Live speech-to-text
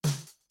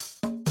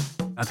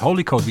At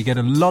Holy Code, we get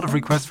a lot of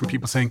requests from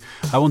people saying,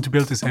 I want to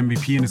build this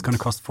MVP and it's going to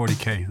cost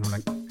 40K. And I'm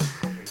like,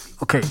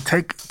 okay,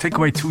 take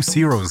away 2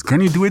 zeros.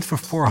 Can you do it for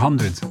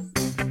 400?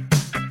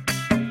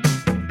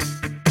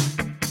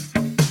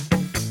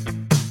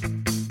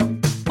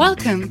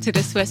 Welcome to the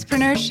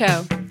Swisspreneur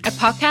Show, a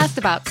podcast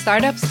about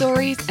startup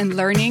stories and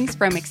learnings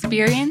from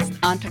experienced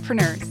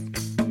entrepreneurs.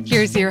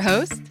 Here's your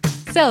host,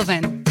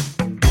 Sylvan.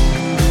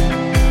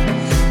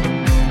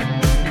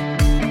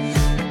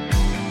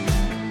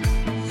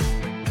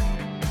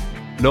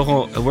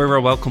 Laurent, a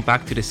very welcome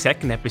back to the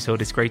second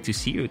episode. It's great to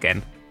see you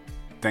again.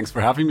 Thanks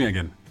for having me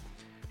again.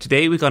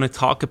 Today we're going to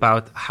talk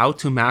about how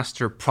to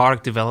master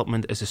product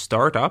development as a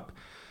startup.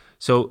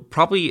 So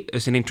probably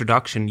as an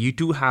introduction, you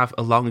do have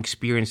a long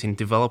experience in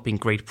developing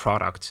great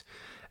products.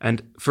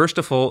 And first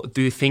of all,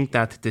 do you think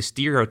that the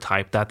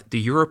stereotype that the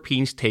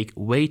Europeans take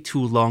way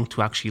too long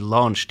to actually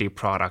launch their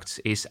products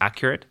is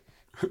accurate?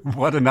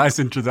 What a nice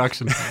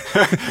introduction.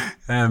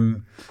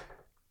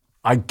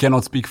 I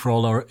cannot speak for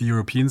all our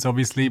Europeans,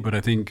 obviously, but I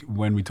think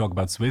when we talk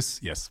about Swiss,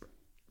 yes.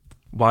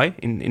 Why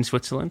in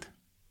Switzerland?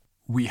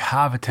 We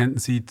have a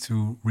tendency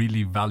to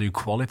really value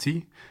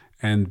quality.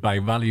 And by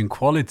valuing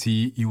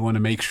quality, you want to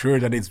make sure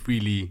that it's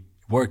really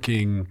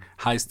working,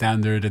 high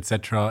standard,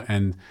 etc.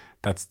 And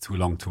that's too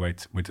long to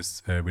wait with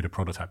a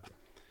prototype.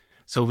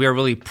 So we are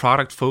really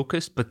product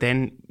focused, but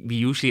then we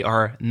usually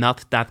are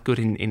not that good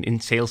in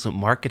sales and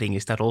marketing.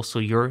 Is that also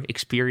your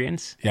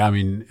experience? Yeah, I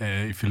mean,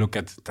 if you look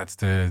at, that's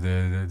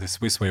the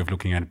Swiss way of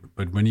looking at it.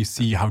 But when you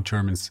see how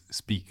Germans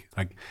speak,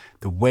 like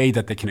the way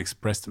that they can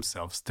express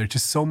themselves, they're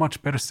just so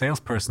much better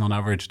salesperson on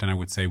average than I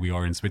would say we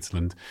are in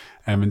Switzerland.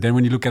 And then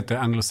when you look at the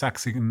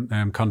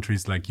Anglo-Saxon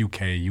countries like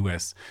UK,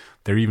 US,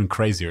 they're even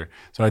crazier.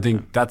 So I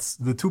think that's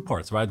the two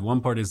parts, right?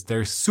 One part is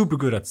they're super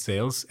good at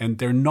sales and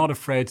they're not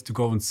afraid to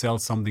go and sell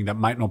something that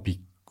might not be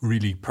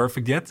really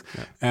perfect yet.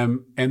 Yeah.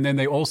 And then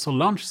they also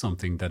launch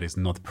something that is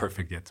not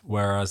perfect yet.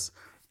 Whereas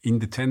in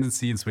the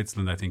tendency in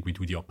Switzerland, I think we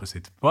do the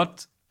opposite.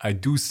 But I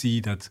do see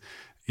that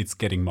it's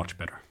getting much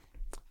better.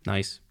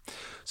 Nice.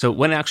 So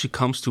when it actually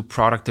comes to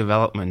product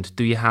development,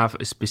 do you have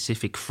a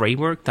specific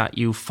framework that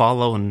you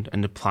follow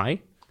and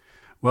apply?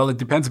 Well, it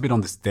depends a bit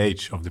on the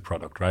stage of the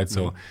product, right?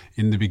 So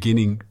in the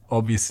beginning,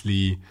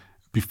 obviously,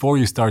 before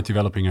you start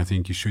developing, I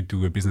think you should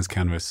do a business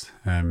canvas.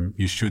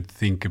 You should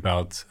think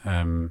about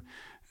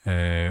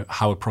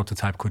how a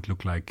prototype could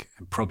look like.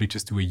 Probably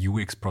just do a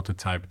UX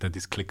prototype that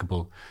is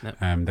clickable,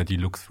 that you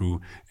look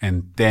through,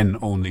 and then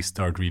only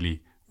start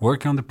really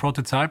working on the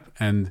prototype.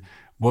 And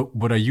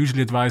what I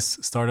usually advise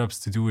startups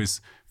to do is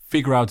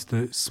figure out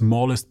the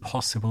smallest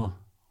possible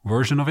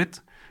version of it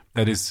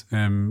that is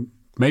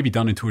maybe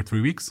done in 2 or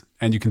 3 weeks,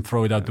 and you can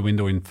throw it out the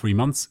window in 3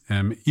 months,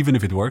 even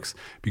if it works,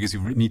 because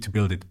you need to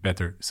build it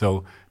better.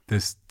 So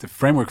the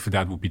framework for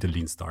that would be the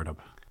lean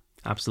startup.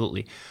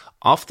 Absolutely.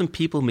 Often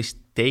people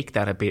mistake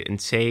that a bit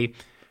and say,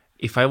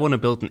 if I want to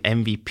build an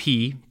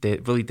MVP,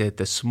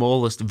 the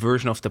smallest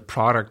version of the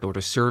product or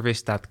the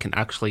service that can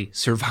actually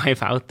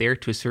survive out there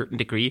to a certain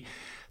degree,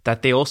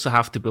 that they also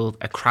have to build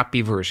a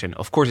crappy version.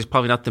 Of course, it's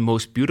probably not the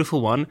most beautiful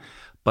one,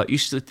 but you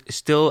should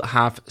still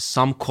have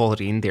some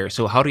quality in there.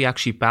 So how do you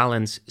actually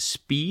balance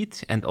speed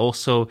and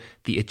also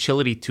the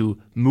agility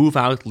to move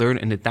out, learn,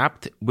 and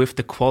adapt with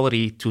the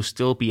quality to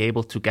still be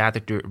able to gather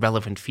the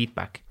relevant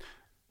feedback?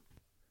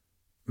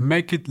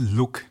 Make it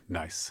look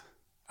nice.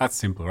 That's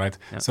simple, right?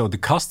 Yeah. So the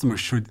customer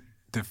should,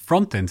 the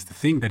front end, the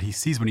thing that he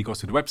sees when he goes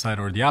to the website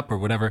or the app or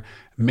whatever,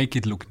 make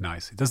it look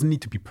nice. It doesn't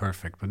need to be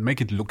perfect, but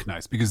make it look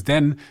nice, because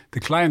then the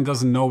client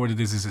doesn't know whether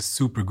this is a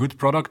super good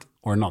product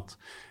or not.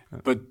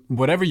 But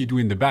whatever you do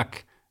in the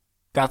back,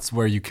 that's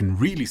where you can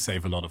really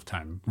save a lot of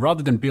time.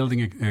 Rather than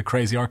building a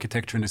crazy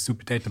architecture and a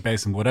super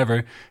database and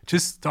whatever,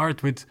 just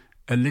start with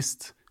a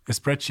list, a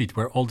spreadsheet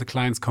where all the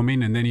clients come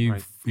in, and then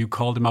you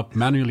call them up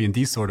manually and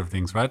these sort of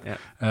things, right?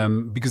 Yeah.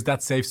 Because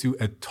that saves you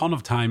a ton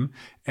of time,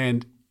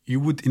 and you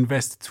would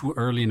invest too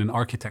early in an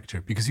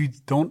architecture because you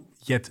don't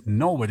yet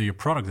know whether your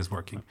product is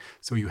working.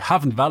 So you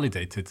haven't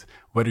validated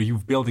whether you're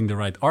building the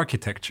right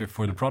architecture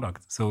for the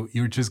product. So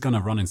you're just going to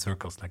run in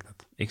circles like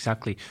that.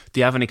 Exactly. Do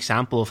you have an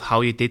example of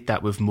how you did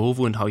that with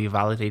Movo and how you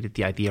validated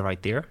the idea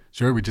right there?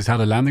 Sure. We just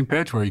had a landing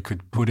page where you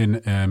could put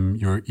in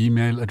your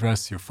email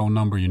address, your phone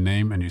number, your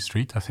name, and your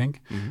street, I think.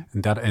 Mm-hmm.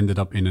 And that ended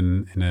up in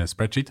a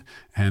spreadsheet.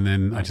 And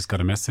then I just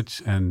got a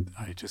message and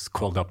I just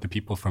called up the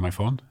people from my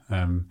phone.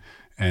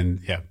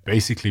 And yeah,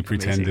 basically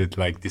pretended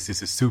like this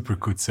is a super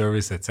good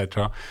service,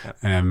 etc.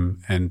 Yeah.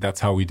 And that's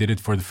how we did it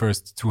for the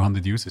first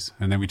 200 users.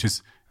 And then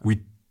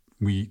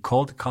we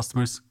called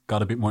customers,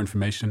 got a bit more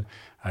information.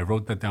 I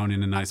wrote that down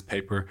in a nice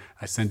paper.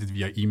 I sent it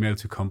via email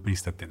to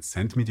companies that then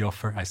sent me the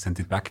offer. I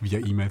sent it back via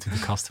email to the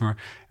customer.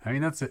 I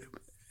mean, that's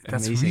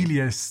really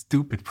a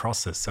stupid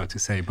process, so to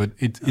say. But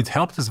it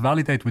helped us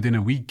validate within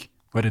a week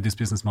whether this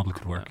business model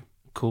could work.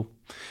 Yeah. Cool.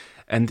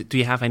 And do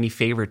you have any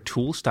favorite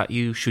tools that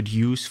you should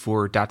use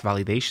for that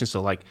validation?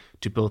 So like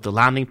to build the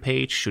landing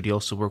page, should you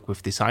also work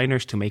with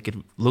designers to make it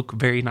look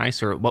very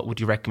nice? Or what would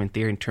you recommend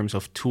there in terms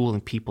of tool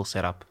and people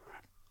setup?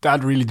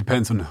 That really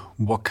depends on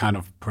what kind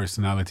of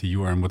personality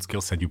you are and what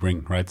skill set you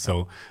bring, right?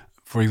 So,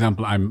 for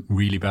example, I'm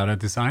really bad at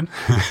design.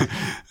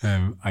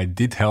 I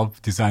did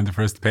help design the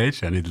first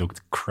page and it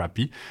looked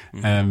crappy.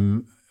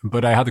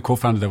 But I had a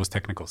co-founder that was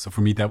technical. So for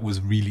me, that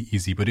was really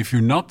easy. But if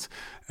you're not,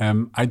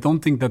 I don't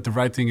think that the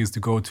right thing is to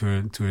go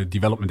to a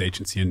development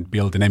agency and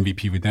build an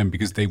MVP with them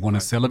because they want to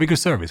sell a bigger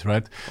service,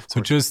 right?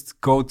 So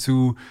just go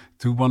to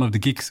one of the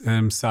gig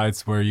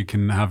sites where you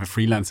can have a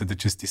freelancer that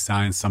just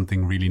designs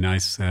something really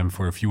nice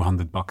for a few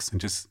 $100 and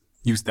just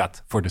use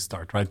that for the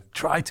start, right?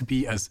 Try to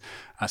be as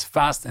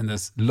fast and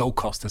as low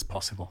cost as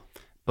possible.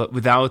 But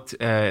without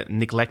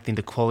neglecting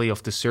the quality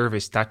of the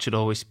service, that should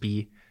always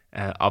be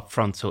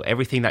upfront. So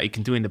everything that you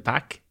can do in the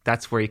back,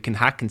 that's where you can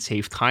hack and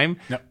save time.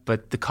 Yep.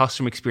 But the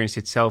customer experience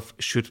itself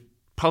should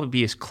probably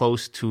be as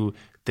close to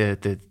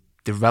the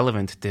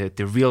relevant,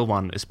 the real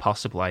one as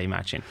possible, I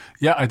imagine.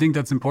 Yeah, I think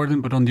that's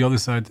important. But on the other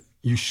side,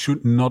 you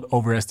should not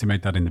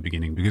overestimate that in the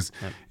beginning because,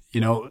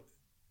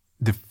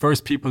 the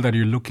first people that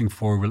you're looking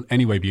for will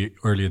anyway be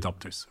early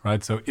adopters,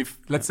 right? So if,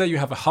 let's say you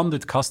have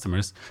 100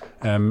 customers,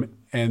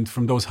 and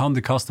from those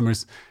 100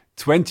 customers,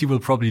 20 will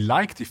probably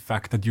like the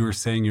fact that you're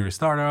saying you're a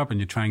startup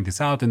and you're trying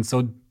this out. And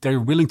so they're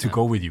willing to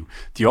go with you.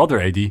 The other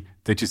 80,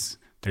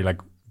 they're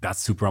like, that's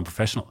super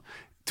unprofessional.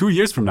 2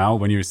 years from now,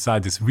 when your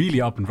site is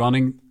really up and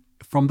running,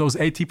 from those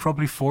 80,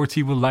 probably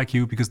 40 will like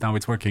you because now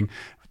it's working.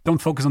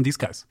 Don't focus on these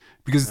guys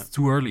because it's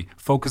too early.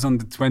 Focus on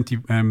the 20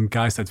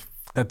 guys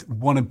that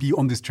want to be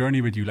on this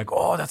journey with you. Like,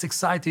 oh, that's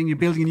exciting. You're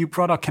building a new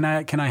product. Can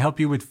I help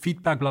you with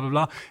feedback, blah, blah,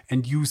 blah.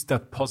 And use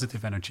that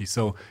positive energy.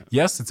 So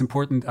yes, it's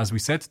important, as we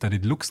said, that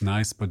it looks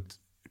nice, but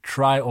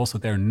try also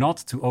there not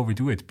to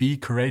overdo it. Be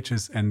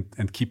courageous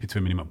and keep it to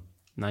a minimum.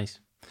 Nice.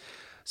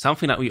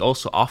 Something that we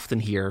also often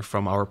hear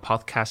from our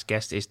podcast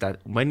guests is that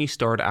when you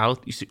start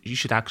out, you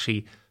should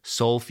actually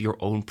solve your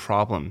own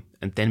problem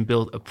and then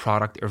build a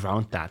product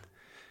around that.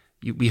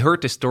 We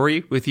heard the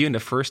story with you in the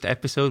first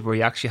episode where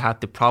you actually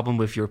had the problem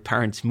with your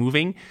parents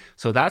moving.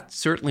 So that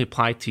certainly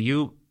applied to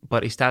you.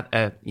 But is that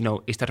a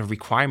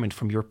requirement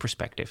from your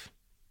perspective?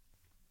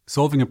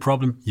 Solving a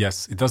problem,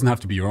 yes. It doesn't have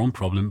to be your own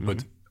problem,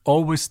 but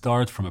always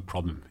start from a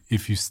problem.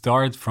 If you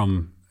start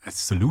from a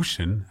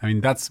solution, I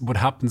mean, that's what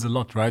happens a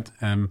lot, right?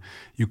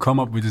 You come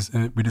up with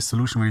a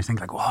solution where you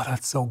think like, wow,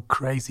 that's so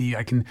crazy.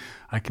 I can,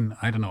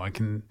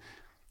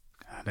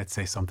 let's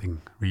say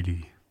something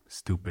really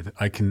stupid.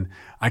 I can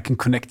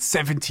connect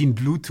 17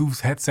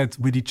 Bluetooth headsets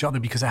with each other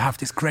because I have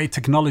this great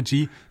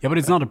technology. Yeah, but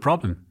it's not a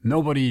problem.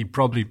 Nobody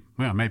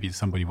maybe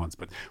somebody wants,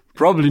 but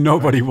probably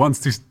nobody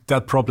wants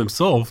that problem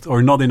solved,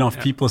 or not enough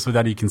people so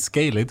that you can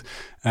scale it.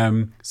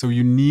 So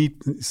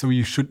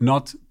you should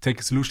not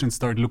take a solution and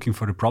start looking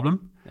for the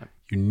problem. Yeah.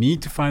 You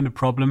need to find a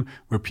problem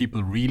where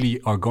people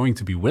really are going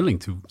to be willing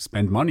to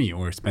spend money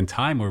or spend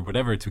time or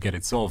whatever to get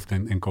it solved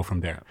and go from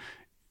there.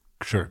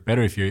 Sure,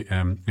 better if you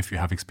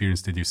have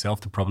experienced it yourself,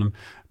 the problem.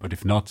 But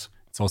if not,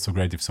 it's also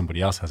great if somebody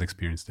else has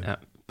experienced it.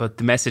 But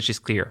the message is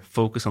clear.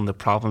 Focus on the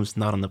problems,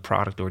 not on the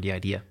product or the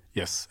idea.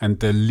 Yes. And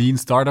the lean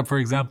startup, for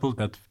example,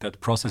 that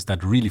process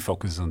that really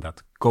focuses on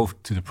that. Go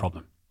to the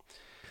problem.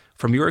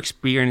 From your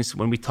experience,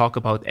 when we talk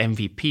about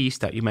MVPs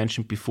that you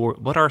mentioned before,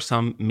 what are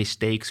some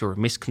mistakes or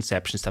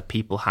misconceptions that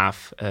people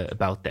have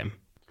about them?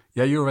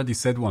 Yeah, you already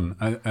said one.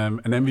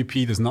 An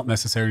MVP does not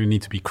necessarily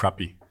need to be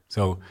crappy.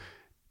 So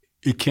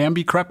it can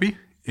be crappy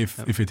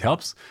if it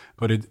helps,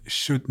 but it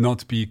should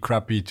not be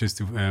crappy just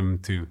to look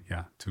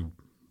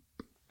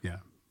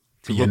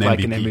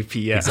like an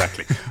MVP. Yeah.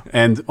 Exactly.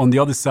 And on the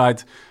other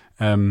side,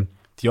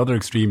 the other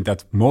extreme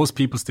that most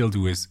people still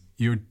do is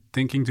you're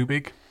thinking too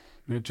big.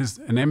 Just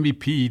an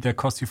MVP that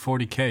costs you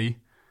 40K.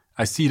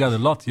 I see that a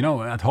lot.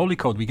 At Holy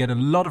Code, we get a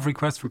lot of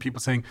requests from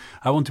people saying,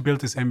 I want to build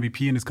this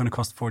MVP and it's going to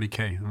cost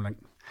 40K. And I'm like,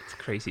 it's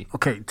crazy.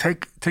 Okay,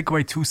 take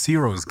away 2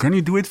 zeros. Can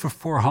you do it for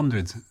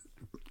 400?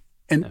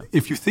 And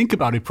if you think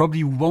about it, probably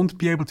you won't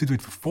be able to do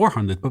it for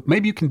 400, but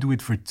maybe you can do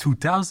it for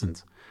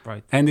 2,000.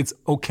 Right. And it's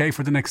okay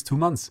for the next 2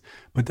 months.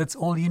 But that's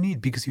all you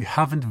need because you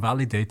haven't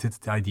validated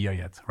the idea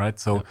yet, right?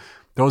 So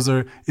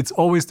it's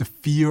always the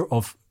fear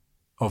of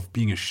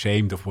being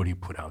ashamed of what you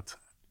put out.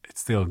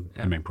 It's still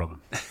the main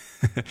problem.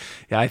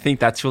 Yeah, I think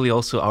that's really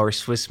also our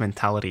Swiss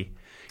mentality.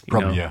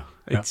 Probably, yeah.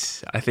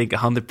 It's, I think,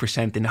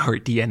 100% in our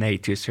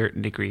DNA to a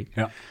certain degree.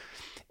 Yeah.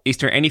 Is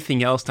there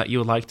anything else that you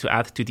would like to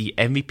add to the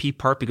MVP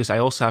part? Because I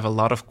also have a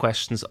lot of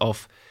questions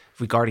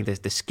regarding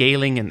the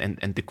scaling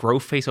and the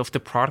growth phase of the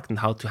product and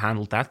how to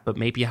handle that. But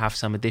maybe you have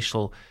some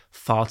additional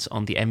thoughts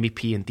on the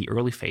MVP and the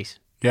early phase.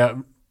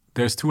 Yeah,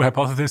 there's 2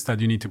 hypotheses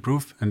that you need to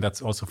prove, and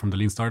that's also from the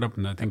Lean Startup.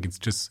 And I think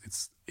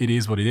it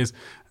is what it is.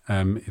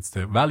 It's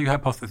the value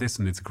hypothesis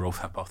and it's a growth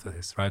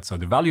hypothesis, right? So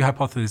the value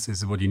hypothesis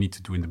is what you need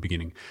to do in the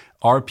beginning.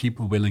 Are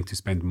people willing to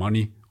spend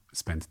money,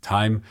 spend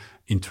time,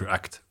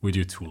 interact with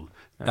your tool?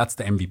 That's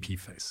the MVP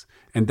phase.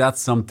 And that's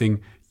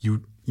something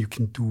you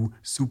can do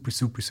super,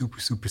 super, super,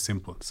 super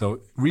simple.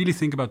 So really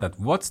think about that.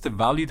 What's the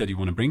value that you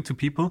want to bring to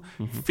people?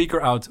 Mm-hmm.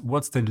 Figure out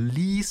what's the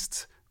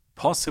least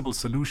possible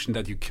solution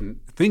that you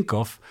can think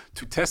of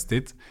to test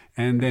it,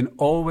 and then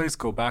always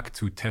go back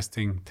to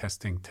testing.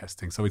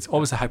 So it's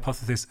always a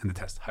hypothesis and the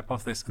test,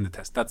 hypothesis and the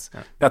test.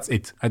 That's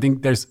it. I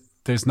think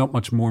there's not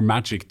much more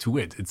magic to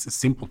it. It's a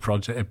simple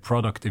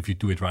product if you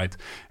do it right.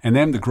 And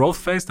then the growth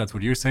phase, that's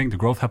what you're saying, the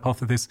growth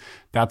hypothesis,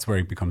 that's where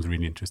it becomes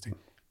really interesting.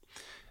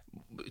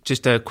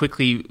 Just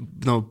quickly,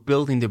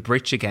 building the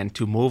bridge again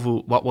to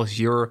Movu, what was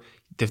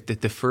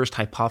the first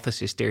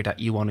hypothesis there that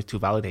you wanted to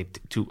validate?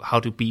 To how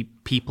do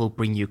people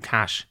bring you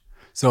cash?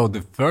 So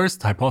the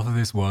first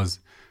hypothesis was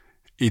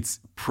it's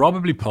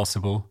probably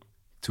possible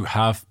to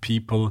have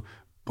people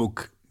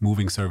book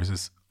moving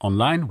services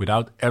online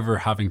without ever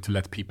having to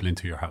let people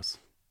into your house.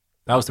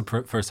 That was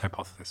the first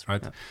hypothesis,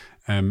 right?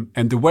 Yeah.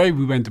 And the way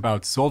we went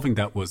about solving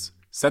that was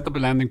set up a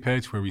landing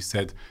page where we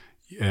said,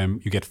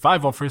 you get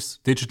 5 offers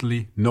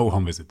digitally, no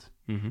home visit.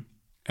 Mm-hmm.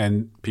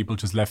 And people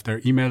just left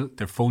their email,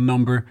 their phone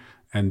number,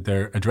 and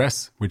their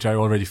address, which I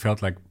already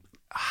felt like,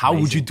 how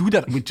would you do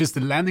that with just a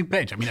landing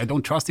page? I mean, I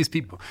don't trust these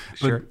people.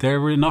 Sure. But there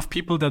were enough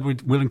people that were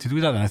willing to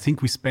do that. And I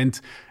think we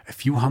spent a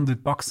few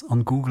 $100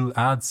 on Google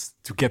Ads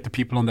to get the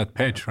people on that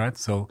page, right?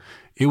 So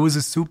it was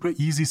a super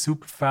easy,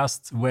 super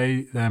fast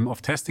way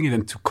of testing it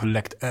and to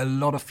collect a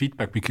lot of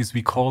feedback because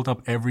we called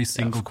up every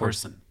single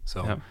person.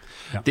 So,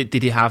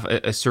 Did you have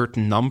a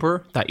certain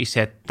number that you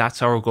said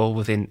that's our goal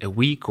within a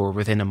week or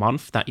within a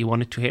month that you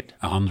wanted to hit?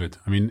 100.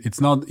 I mean,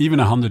 it's not even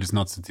 100 is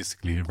not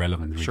statistically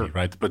relevant, really,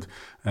 right? But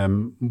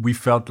we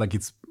felt like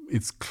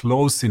it's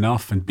close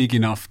enough and big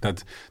enough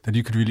that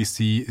you could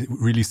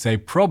really say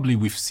probably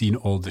we've seen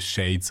all the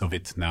shades of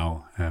it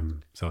now.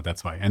 So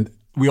that's why. And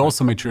we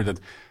also made sure that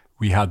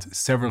we had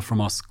several from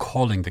us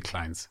calling the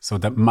clients so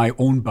that my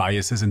own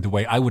biases and the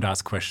way I would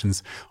ask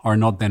questions are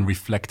not then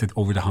reflected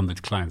over the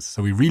 100 clients.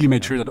 So we really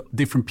made sure that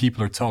different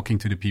people are talking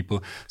to the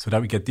people so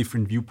that we get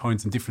different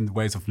viewpoints and different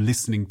ways of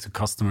listening to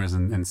customers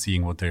and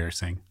seeing what they're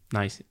saying.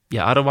 Nice.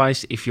 Yeah,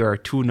 otherwise, if you're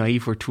too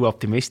naive or too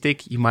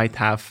optimistic, you might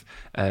have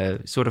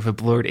sort of a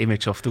blurred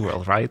image of the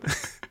world, right?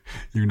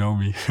 You know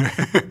me.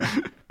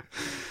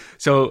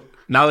 So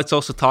now let's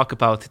also talk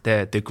about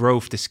the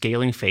growth, the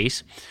scaling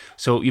phase.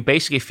 So you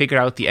basically figure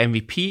out the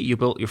MVP, you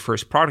built your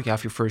first product, you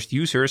have your first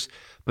users,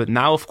 but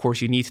now, of course,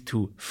 you need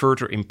to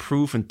further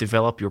improve and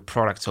develop your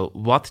product. So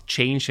what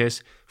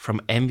changes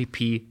from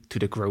MVP to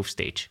the growth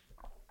stage?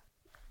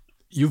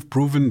 You've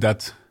proven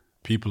that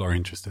people are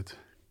interested.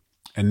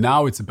 And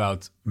now it's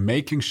about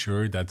making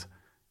sure that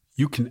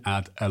you can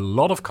add a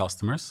lot of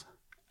customers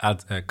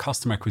at a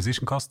customer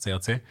acquisition cost,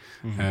 CAC,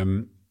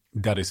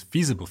 that is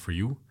feasible for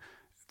you,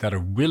 that are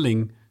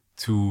willing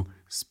to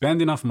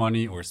spend enough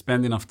money or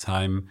spend enough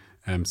time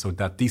so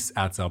that this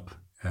adds up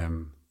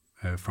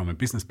from a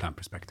business plan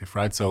perspective,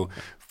 right? So,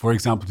 for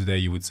example, today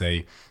you would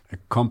say a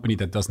company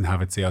that doesn't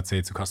have a CAC,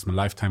 it's a customer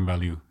lifetime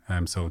value.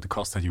 So the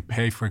cost that you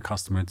pay for a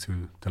customer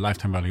to the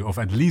lifetime value of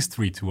at least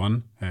 3 to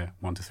 1,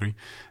 1 to 3,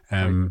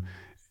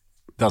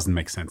 doesn't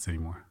make sense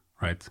anymore,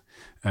 right?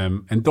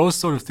 And those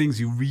sort of things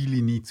you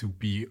really need to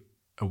be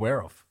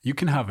aware of. You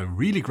can have a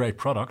really great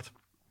product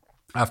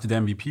after the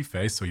MVP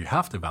phase, so you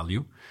have the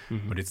value,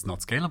 but it's not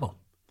scalable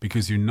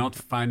because you're not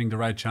finding the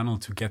right channel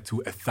to get to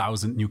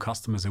 1,000 new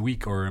customers a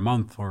week or a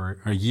month or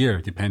a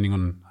year, depending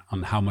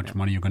on how much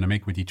money you're going to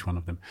make with each one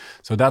of them.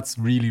 So that's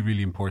really,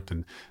 really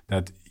important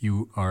that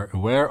you are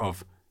aware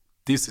of.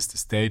 This is the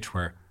stage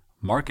where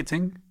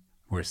marketing,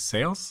 where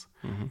sales,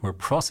 where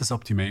process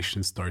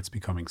optimization starts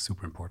becoming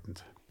super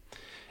important.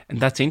 And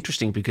that's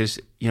interesting because,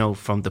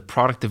 from the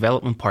product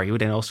development part, you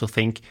would then also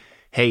think,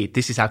 hey,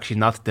 this is actually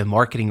not the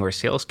marketing or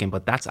sales game,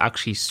 but that's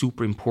actually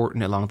super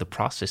important along the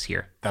process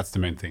here. That's the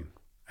main thing.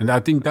 And I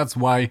think that's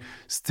why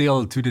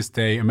still to this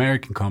day,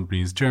 American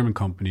companies, German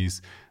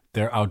companies,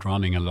 they're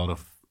outrunning a lot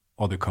of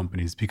other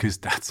companies because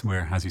that's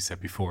where, as you said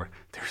before,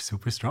 they're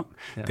super strong.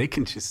 Yeah. They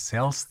can just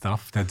sell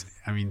stuff that,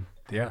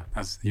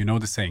 as you know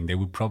the saying, they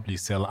would probably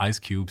sell ice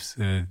cubes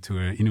to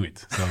an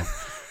Inuit. So,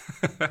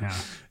 yeah.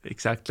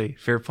 Exactly.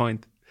 Fair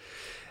point.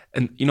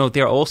 And,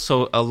 there are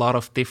also a lot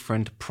of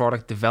different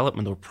product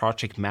development or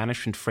project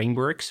management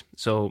frameworks.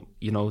 So,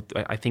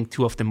 I think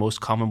 2 of the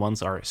most common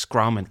ones are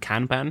Scrum and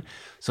Kanban.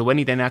 So when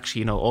you then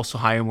actually, also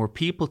hire more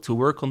people to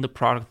work on the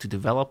product, to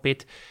develop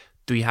it,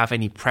 do you have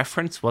any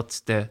preference?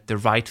 What's the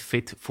right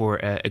fit for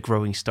a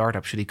growing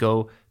startup? Should you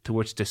go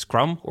towards the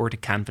Scrum or the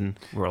Kanban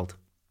world?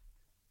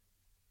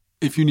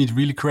 If you need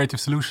really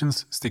creative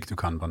solutions, stick to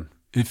Kanban.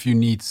 If you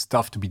need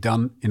stuff to be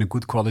done in a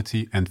good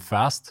quality and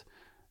fast,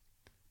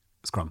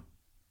 Scrum.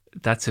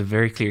 That's a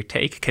very clear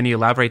take. Can you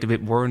elaborate a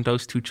bit more on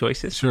those 2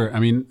 choices? Sure. I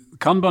mean,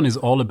 Kanban is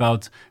all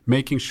about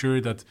making sure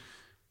that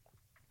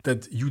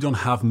you don't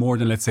have more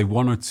than, let's say,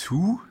 1 or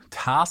 2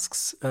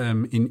 tasks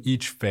in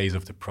each phase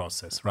of the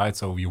process, right?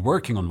 So you're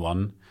working on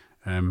one.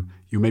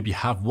 You maybe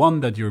have one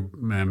that you're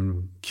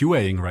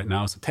QAing right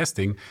now, so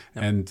testing,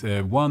 and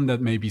one that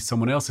maybe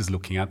someone else is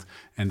looking at,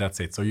 and that's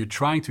it. So you're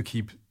trying to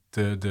keep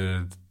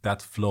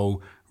that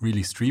flow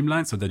really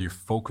streamlined so that you're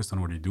focused on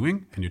what you're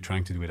doing and you're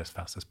trying to do it as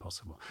fast as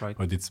possible. Right.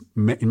 But it's,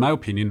 in my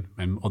opinion,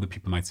 and other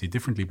people might see it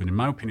differently, but in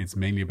my opinion, it's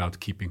mainly about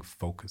keeping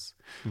focus.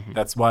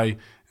 That's why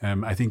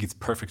I think it's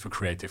perfect for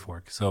creative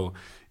work. So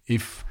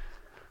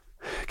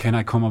can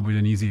I come up with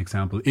an easy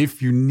example?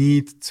 If you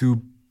need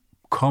to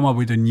come up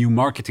with a new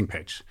marketing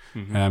page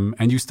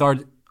and you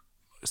start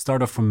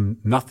off from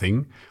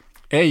nothing,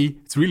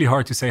 it's really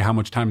hard to say how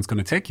much time it's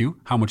going to take you,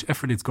 how much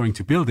effort it's going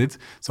to build it.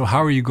 So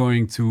how are you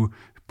going to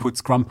put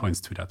Scrum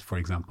points to that, for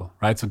example,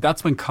 right? So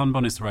that's when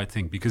Kanban is the right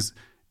thing, because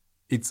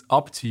it's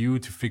up to you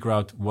to figure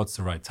out what's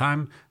the right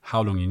time,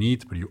 how long you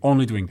need, but you're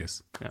only doing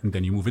this, and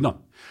then you move it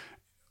on.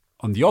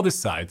 On the other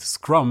side,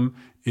 Scrum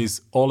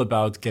is all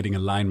about getting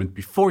alignment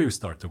before you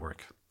start the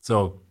work.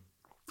 So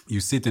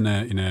you sit in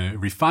a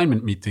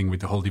refinement meeting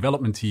with the whole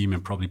development team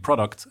and probably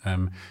product,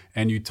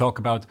 and you talk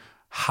about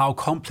how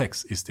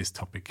complex is this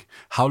topic?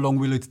 How long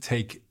will it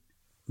take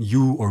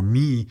you or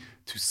me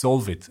to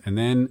solve it? And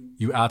then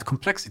you add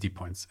complexity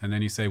points. And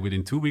then you say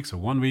within 2 weeks or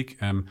 1 week,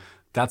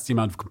 that's the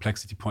amount of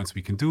complexity points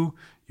we can do.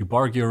 You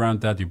bargain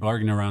around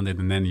it,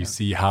 and then you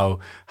see how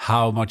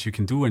much you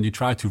can do, and you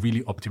try to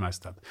really optimize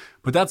that.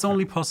 But that's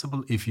only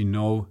possible if you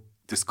know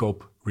the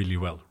scope really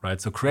well, right?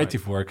 So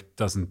creative work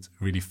doesn't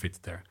really fit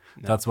there.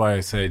 No. That's why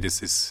I say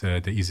this is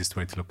the easiest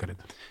way to look at it.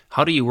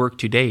 How do you work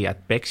today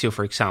at Bexeo,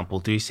 for example?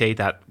 Do you say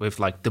that with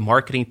like the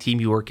marketing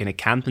team, you work in a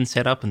Kanban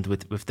setup, and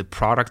with the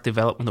product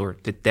development or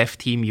the dev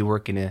team, you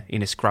work in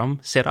a Scrum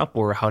setup,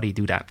 or how do you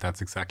do that?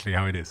 That's exactly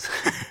how it is.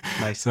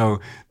 Nice. So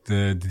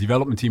the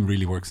development team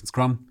really works in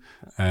Scrum.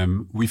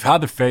 We've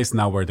had a phase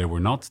now where they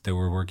were not. They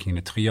were working in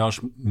a triage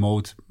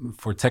mode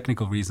for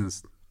technical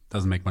reasons.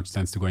 Doesn't make much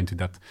sense to go into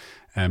that.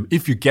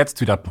 If you get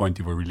to that point,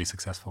 you were really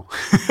successful.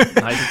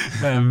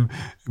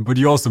 But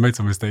you also made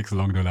some mistakes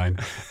along the line.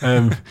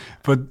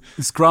 But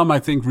Scrum, I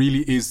think,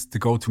 really is the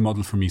go-to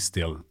model for me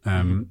still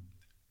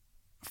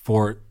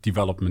for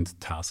development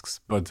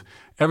tasks. But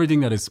everything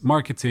that is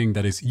marketing,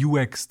 that is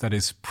UX, that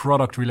is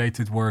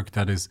product-related work,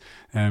 that is,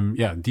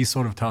 these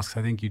sort of tasks,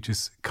 I think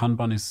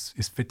Kanban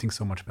is fitting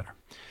so much better.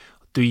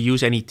 Do you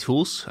use any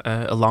tools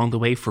along the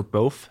way for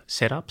both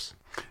setups?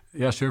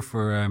 Yeah, sure.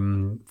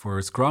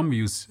 For Scrum, we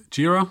use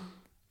Jira.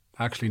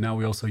 Actually, now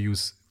we also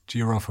use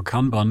Jira for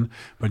Kanban,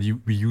 but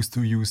we used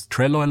to use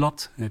Trello a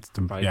lot. It's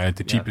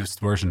the cheapest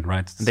version,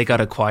 right? And they got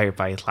acquired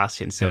by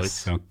Atlassian,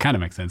 so kind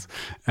of makes sense.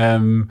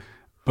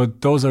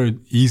 But those are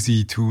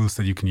easy tools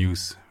that you can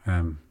use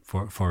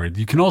for it.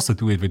 You can also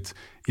do it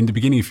in the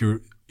beginning, if you're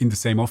in the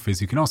same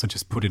office, you can also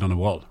just put it on a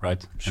wall,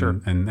 right?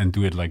 Sure. And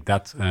do it like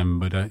that.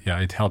 But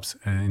it helps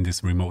in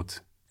this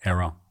remote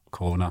era.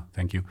 Corona,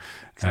 thank you,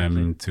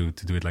 exactly. To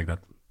do it like that.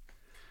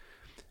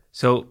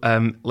 So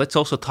let's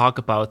also talk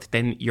about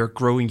then you're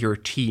growing your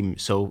team.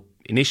 So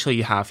initially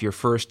you have your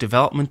first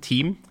development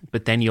team,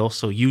 but then you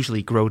also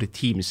usually grow the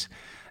teams,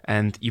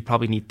 and you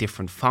probably need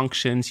different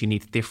functions. You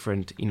need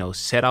different,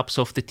 setups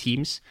of the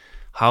teams.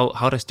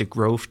 How does the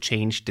growth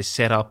change the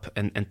setup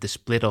and the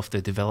split of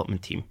the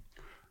development team?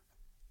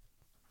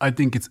 I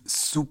think it's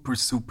super,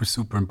 super,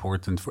 super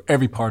important for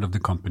every part of the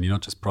company,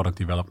 not just product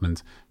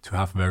development, to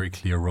have very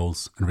clear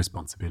roles and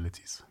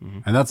responsibilities.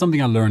 And that's something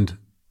I learned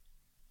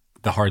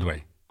the hard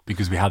way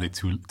because we had it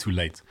too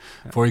late.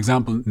 Yeah. For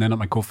example, Nenad,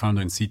 my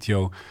co-founder and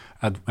CTO,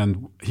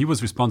 and he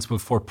was responsible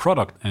for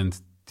product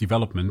and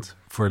development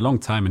for a long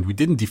time, and we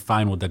didn't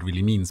define what that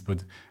really means.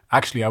 But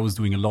actually, I was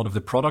doing a lot of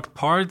the product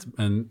part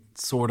and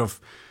sort of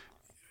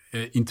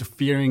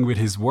interfering with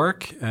his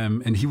work,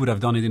 and he would have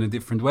done it in a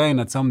different way. And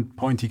at some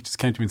point, he just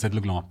came to me and said,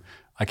 "Look, Laurent,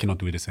 I cannot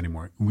do this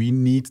anymore. We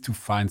need to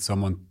find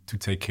someone to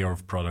take care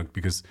of product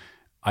because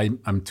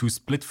I'm too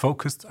split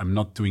focused. I'm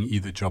not doing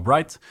either job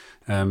right.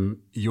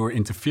 You're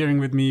interfering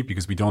with me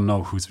because we don't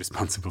know who's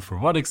responsible for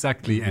what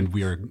exactly, and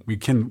we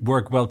can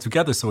work well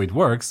together, so it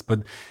works,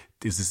 but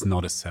this is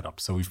not a setup."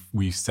 So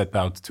we set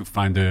out to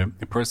find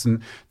a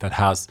person that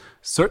has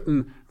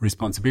certain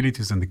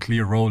responsibilities and the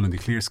clear role and the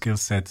clear skill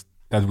set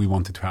that we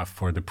wanted to have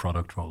for the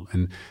product role.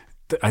 And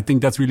I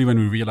think that's really when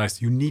we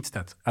realized you need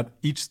that at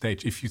each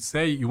stage. If you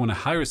say you want to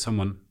hire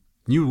someone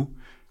new,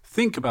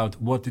 think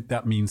about what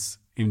that means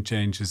in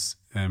changes,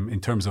 in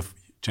terms of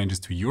changes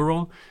to your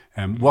role,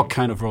 what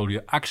kind of role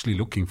you're actually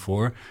looking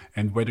for,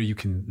 and whether you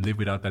can live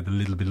without that a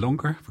little bit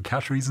longer for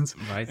cash reasons,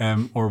 right.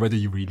 Or whether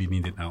you really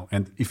need it now.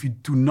 And if you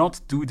do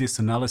not do this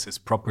analysis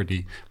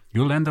properly,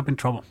 you'll end up in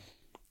trouble.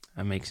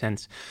 That makes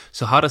sense.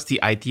 So how does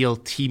the ideal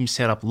team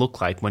setup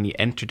look like when you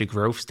enter the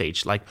growth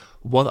stage? Like,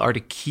 what are the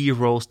key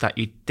roles that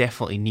you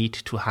definitely need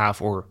to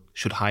have or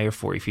should hire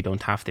for if you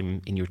don't have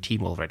them in your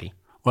team already?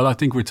 Well, I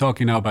think we're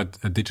talking now about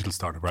a digital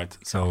startup, right?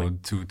 Exactly.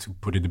 So to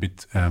put it a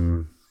bit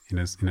in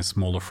a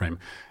smaller frame,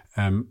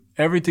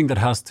 everything that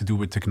has to do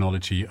with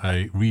technology,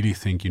 I really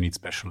think you need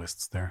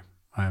specialists there.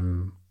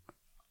 And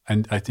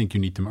I think you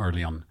need them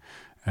early on.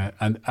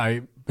 And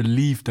I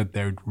believe that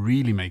there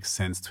really makes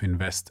sense to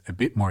invest a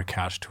bit more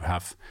cash to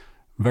have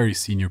very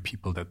senior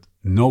people that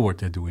know what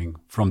they're doing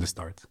from the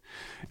start.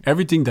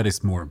 Everything that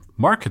is more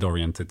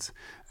market-oriented,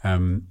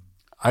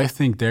 I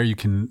think there you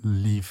can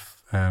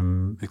leave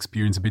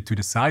experience a bit to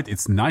the side.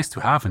 It's nice to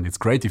have, and it's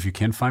great if you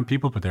can find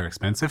people, but they're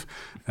expensive.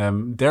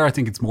 There, I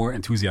think it's more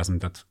enthusiasm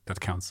that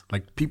counts.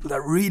 Like people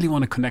that really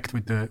want to connect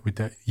with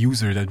the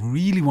user, that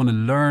really want to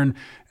learn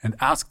and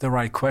ask the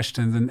right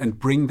questions and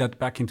bring that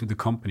back into the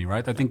company,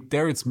 right? I think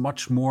there it's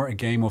much more a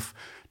game of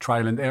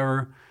trial and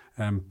error,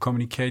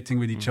 communicating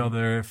with each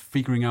other,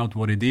 figuring out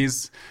what it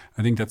is.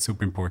 I think that's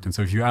super important.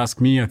 So if you ask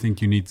me, I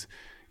think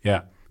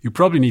you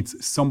probably need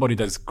somebody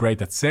that is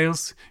great at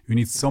sales. You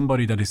need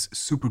somebody that is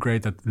super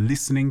great at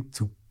listening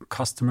to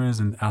customers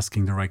and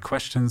asking the right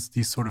questions,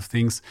 these sort of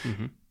things.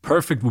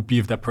 Perfect would be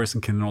if that person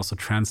can also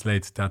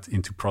translate that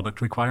into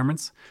product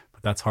requirements,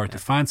 but that's hard to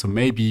find. So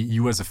maybe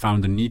you as a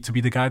founder need to be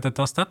the guy that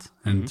does that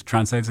and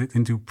translates it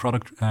into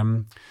product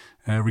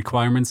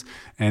requirements.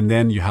 And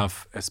then you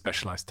have a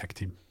specialized tech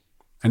team.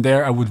 And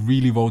there I would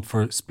really vote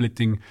for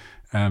splitting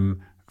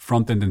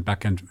front-end and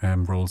back-end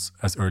roles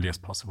as early as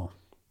possible.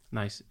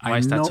 Nice. Why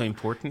is that so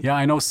important? Yeah,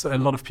 I know a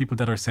lot of people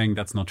that are saying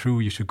that's not true.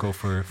 You should go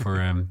for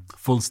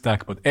full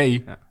stack. But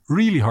A,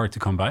 really hard to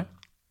come by.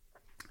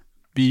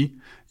 B,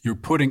 you're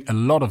putting a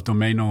lot of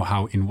domain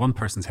know-how in one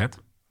person's head,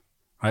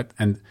 right?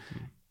 And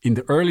in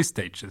the early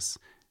stages,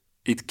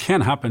 it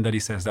can happen that he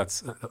says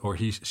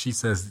she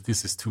says,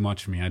 this is too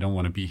much for me. I don't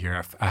want to be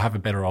here. I have a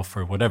better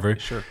offer, whatever.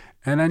 Sure.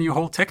 And then your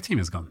whole tech team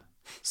is gone.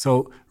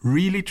 So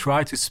really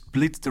try to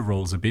split the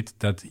roles a bit,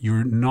 that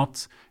you're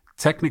not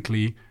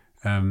technically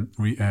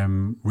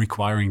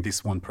requiring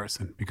this one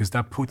person, because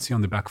that puts you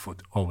on the back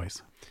foot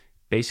always.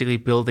 Basically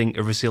building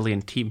a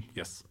resilient team.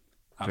 Yes,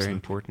 absolutely. Very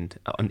important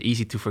and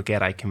easy to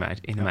forget, I can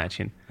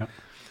imagine. Yeah.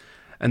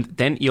 And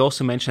then you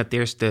also mentioned that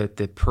there's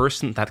the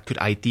person that could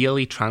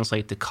ideally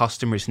translate the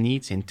customer's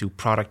needs into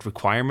product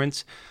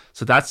requirements.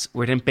 So that's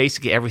where then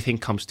basically everything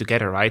comes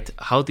together, right?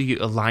 How do you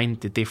align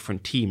the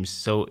different teams?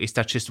 So is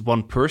that just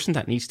one person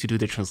that needs to do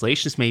the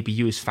translations, maybe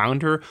you as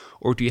founder,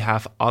 or do you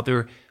have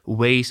other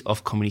ways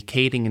of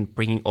communicating and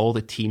bringing all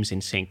the teams in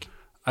sync?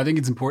 I think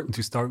it's important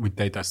to start with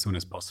data as soon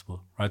as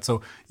possible, right?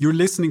 So you're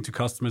listening to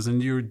customers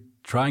and you're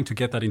trying to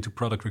get that into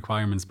product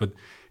requirements, but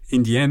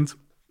in the end,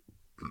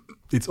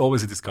 it's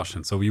always a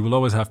discussion. So you will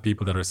always have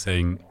people that are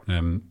saying,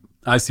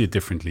 I see it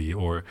differently,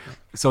 or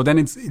so then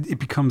it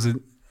becomes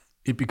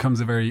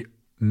a very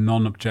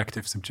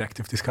non-objective,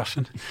 subjective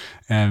discussion.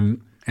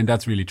 And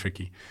that's really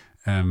tricky.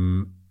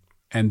 And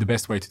the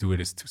best way to do it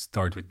is to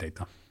start with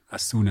data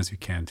as soon as you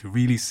can, to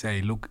really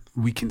say, look,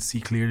 we can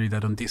see clearly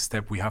that on this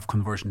step we have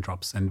conversion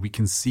drops, and we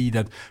can see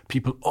that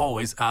people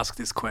always ask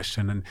this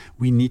question and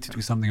we need to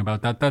do something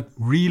about that. That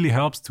really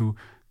helps to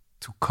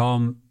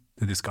calm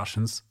the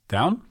discussions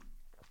down.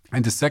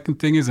 And the second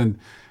thing is, and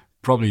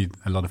probably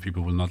a lot of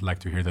people will not like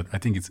to hear that, I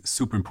think it's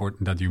super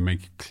important that you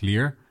make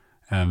clear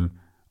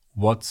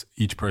what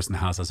each person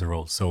has as a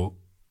role. So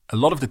a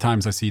lot of the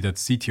times I see that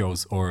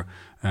CTOs or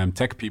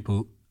tech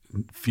people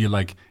feel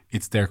like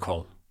it's their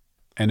call.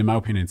 And in my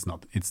opinion, it's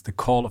not. It's the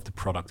call of the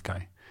product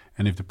guy.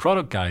 And if the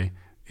product guy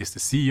is the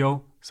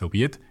CEO, so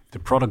be it. If the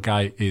product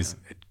guy is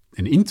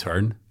an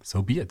intern,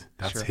 so be it.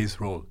 That's his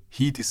role.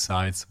 He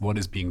decides what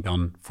is being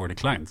done for the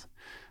client.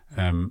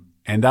 And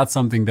that's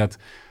something that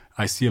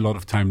I see a lot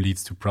of time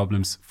leads to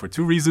problems for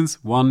two reasons.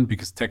 One,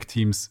 because tech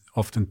teams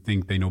often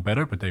think they know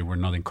better, but they were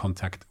not in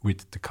contact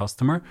with the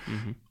customer.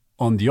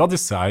 On the other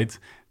side,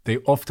 they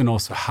often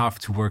also have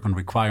to work on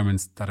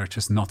requirements that are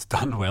just not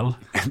done well,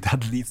 and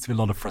that leads to a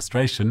lot of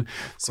frustration.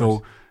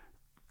 So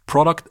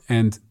product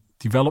and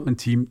development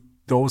team,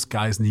 those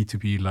guys need to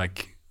be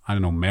like, I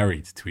don't know,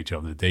 married to each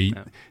other.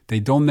 They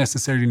don't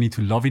necessarily need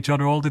to love each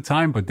other all the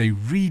time, but they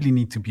really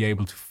need to be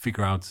able to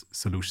figure out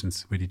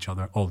solutions with each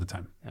other all the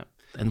time. Yeah.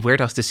 And where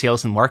does the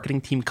sales and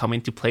marketing team come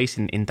into place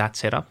in that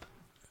setup?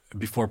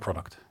 Before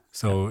product.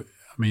 So,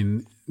 I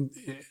mean,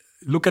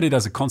 look at it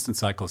as a constant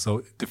cycle.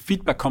 So the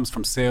feedback comes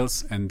from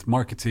sales and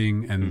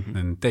marketing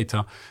and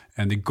data,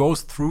 and it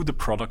goes through the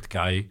product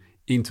guy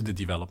into the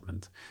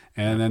development.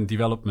 And then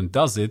development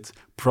does it,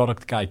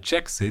 product guy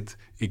checks it,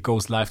 it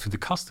goes live to the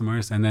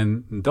customers, and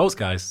then those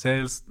guys,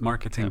 sales,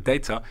 marketing,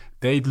 data,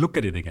 they look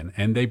at it again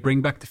and they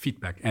bring back the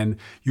feedback. And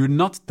you're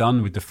not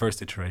done with the first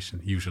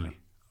iteration usually.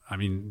 I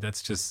mean,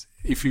 that's just,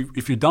 if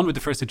you're done with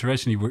the first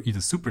iteration, you were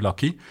either super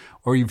lucky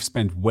or you've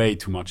spent way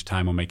too much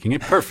time on making it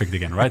perfect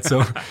again, right?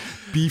 So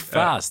be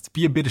fast,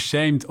 be a bit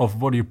ashamed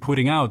of what you're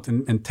putting out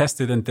and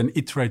test it and then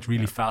iterate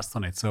really fast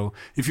on it. So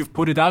if you've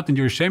put it out and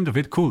you're ashamed of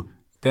it, cool.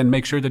 Then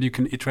make sure that you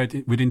can iterate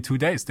it within 2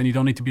 days. Then you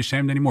don't need to be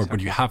ashamed anymore, but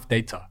you have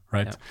data,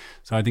 right? Yeah.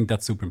 So I think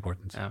that's super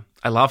important. Yeah.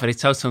 I love it. It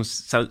sounds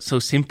so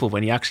simple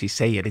when you actually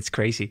say it. It's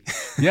crazy.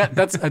 Yeah,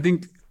 I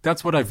think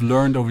that's what I've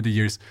learned over the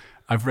years.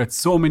 I've read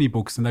so many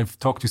books and I've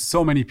talked to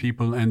so many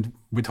people. And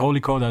with Holy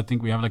Code, I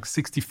think we have like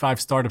 65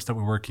 startups that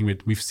we're working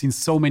with. We've seen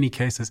so many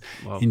cases.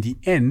 Wow. In the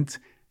end,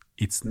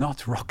 it's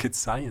not rocket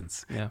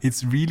science. Yeah.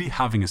 It's really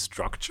having a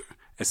structure,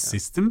 a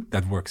system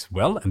that works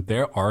well. And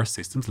there are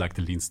systems like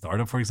the Lean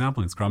Startup, for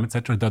example, and Scrum,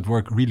 etc., that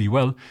work really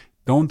well.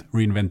 Don't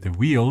reinvent the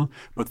wheel,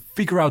 but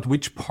figure out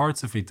which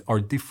parts of it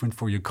are different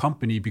for your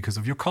company because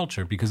of your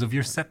culture, because of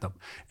your setup,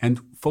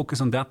 and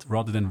focus on that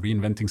rather than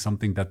reinventing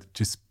something that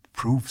just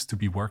proves to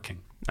be working.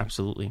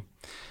 Absolutely.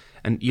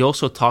 And you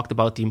also talked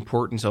about the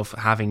importance of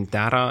having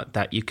data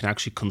that you can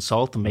actually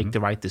consult and make the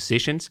right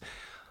decisions.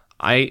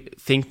 I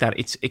think that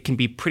it can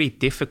be pretty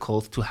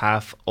difficult to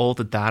have all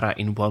the data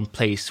in one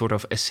place, sort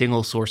of a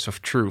single source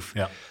of truth.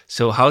 Yeah.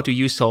 So how do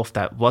you solve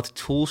that? What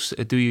tools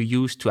do you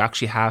use to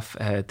actually have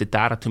the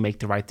data to make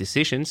the right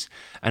decisions?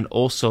 And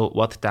also,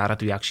 what data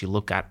do you actually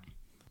look at?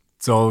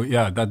 So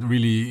yeah, that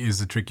really is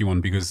a tricky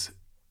one because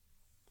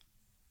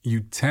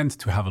you tend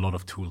to have a lot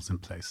of tools in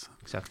place.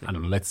 Exactly. I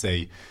don't know, let's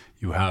say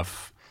you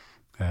have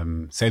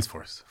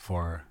Salesforce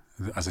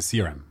as a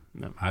CRM.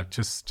 No.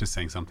 Just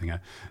saying something.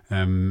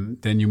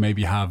 Then you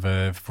maybe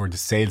have for the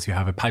sales, you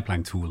have a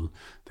pipeline tool.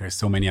 There's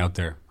so many out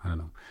there. I don't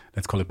know.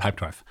 Let's call it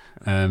Pipedrive.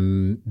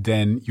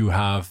 Then you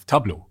have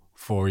Tableau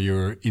for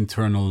your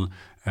internal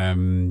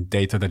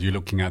data that you're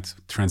looking at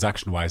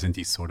transaction-wise and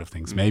these sort of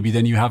things. Maybe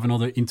then you have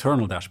another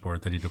internal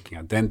dashboard that you're looking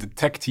at. Then the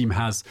tech team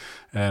has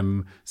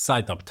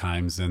site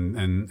uptimes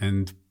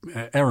and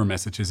error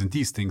messages and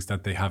these things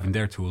that they have in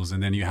their tools.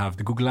 And then you have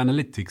the Google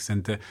Analytics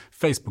and the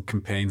Facebook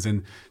campaigns.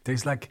 And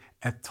there's like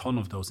a ton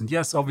of those. And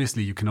yes,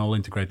 obviously you can all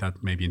integrate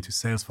that maybe into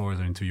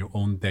Salesforce or into your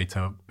own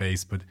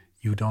database, but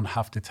you don't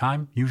have the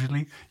time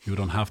usually. You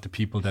don't have the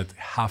people that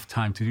have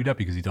time to do that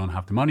because you don't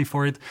have the money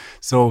for it.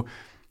 So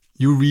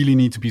you really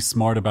need to be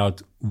smart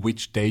about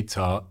which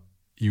data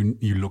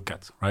you look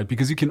at, right?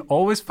 Because you can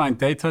always find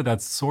data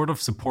that sort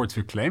of supports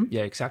your claim.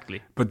 Yeah,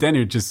 exactly. But then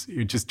you're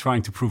just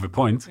trying to prove a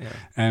point.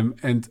 Yeah.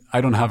 And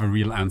I don't have a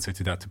real answer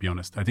to that, to be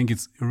honest. I think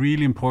it's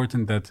really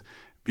important that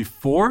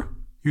before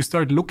you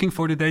start looking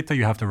for the data,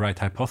 you have the right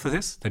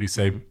hypothesis that you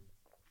say,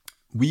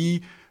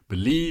 we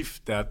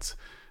believe that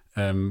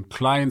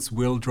clients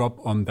will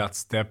drop on that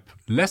step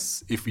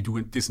less if we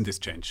do this and this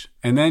change.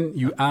 And then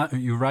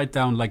you write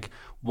down like,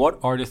 what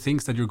are the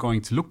things that you're going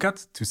to look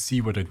at to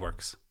see whether it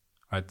works,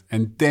 right?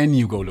 And then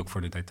you go look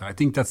for the data. I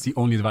think that's the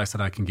only advice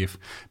that I can give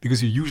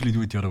because you usually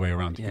do it the other way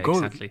around. Yeah, you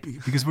go, exactly.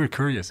 Because we're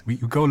curious.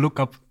 You go look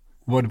up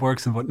what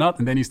works and what not,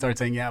 and then you start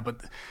saying, yeah, but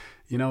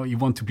you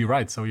want to be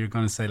right. So you're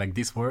going to say like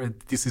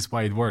this is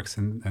why it works.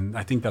 And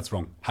I think that's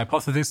wrong.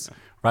 Hypothesis,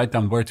 write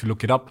down where to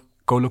look it up,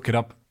 go look it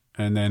up,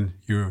 and then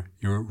you're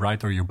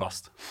right or you're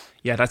bust.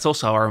 Yeah, that's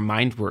also how our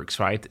mind works,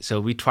 right? So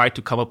we try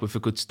to come up with a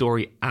good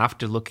story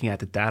after looking at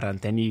the data, and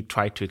then you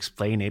try to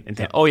explain it, and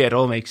then, it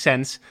all makes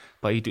sense,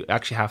 but you do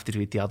actually have to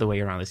do it the other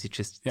way around, as you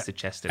just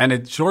suggested. And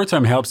it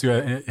short-term helps you,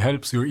 it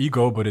helps your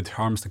ego, but it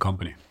harms the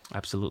company.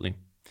 Absolutely.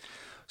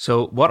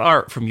 So what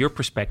are, from your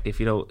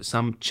perspective,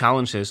 some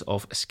challenges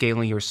of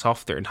scaling your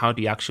software, and how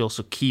do you actually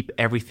also keep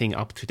everything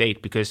up to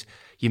date? Because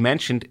you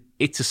mentioned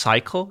it's a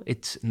cycle,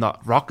 it's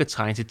not rocket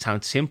science, it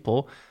sounds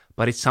simple,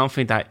 but it's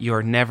something that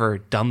you're never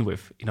done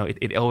with.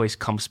 It always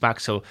comes back.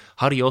 So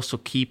how do you also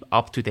keep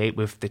up to date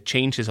with the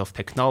changes of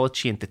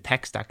technology and the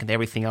tech stack and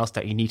everything else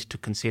that you need to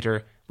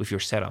consider with your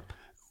setup?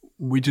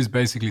 We just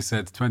basically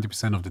said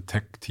 20% of the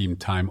tech team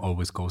time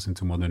always goes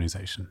into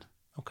modernization.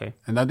 Okay.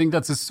 And I think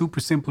that's a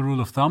super simple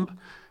rule of thumb.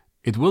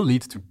 It will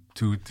lead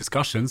to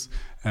discussions,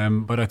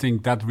 but I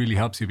think that really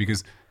helps you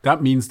because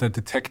that means that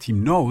the tech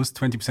team knows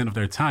 20% of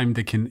their time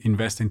they can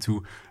invest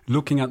into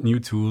looking at new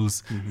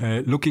tools,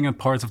 looking at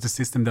parts of the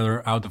system that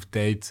are out of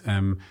date,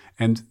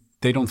 and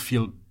they don't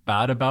feel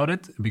bad about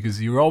it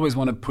because you always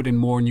want to put in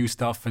more new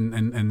stuff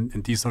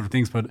and these sort of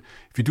things. But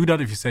if you do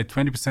that, if you say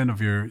 20% of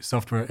your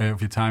software,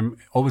 of your time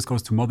always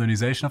goes to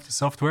modernization of the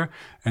software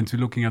and to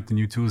looking at the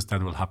new tools,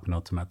 that will happen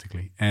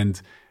automatically. And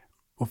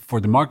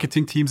for the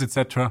marketing teams,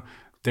 etc.,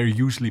 they're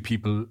usually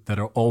people that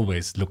are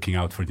always looking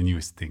out for the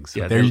newest things. So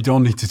yeah, there you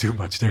don't need to do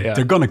much.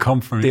 They're going to come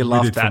from they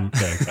love that.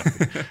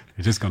 Exactly.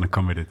 They're just going to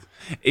come with it.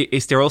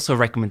 Is there also a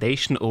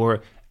recommendation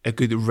or a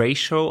good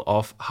ratio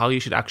of how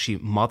you should actually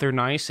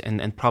modernize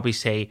and probably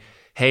say,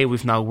 hey,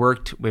 we've now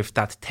worked with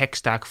that tech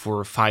stack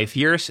for 5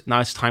 years.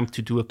 Now it's time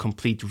to do a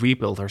complete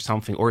rebuild or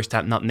something. Or is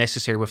that not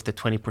necessary with the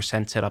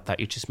 20% setup that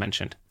you just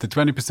mentioned? The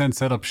 20%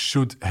 setup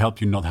should help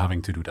you not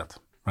having to do that,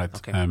 right?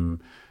 Okay.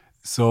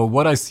 So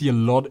what I see a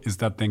lot is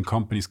that then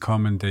companies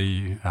come and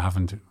they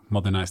haven't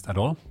modernized at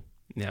all.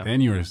 Yeah.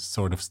 Then you're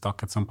sort of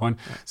stuck at some point.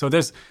 Yeah. So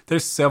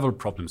there's several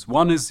problems.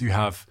 One is you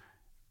have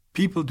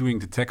people doing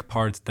the tech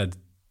part that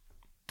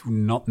do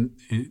not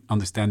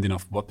understand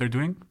enough what they're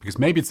doing, because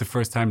maybe it's the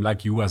first time,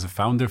 like you as a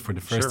founder, for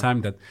the first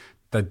time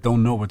that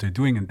don't know what they're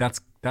doing, and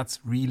that's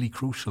really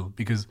crucial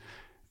because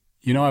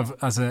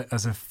as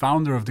a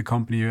founder of the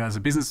company, as a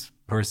business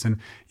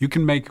person, you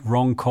can make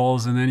wrong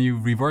calls and then you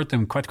revert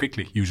them quite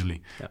quickly,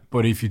 usually. Yeah.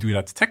 But if you do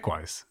that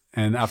tech-wise,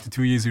 and after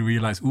 2 years you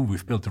realize,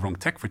 we've built the wrong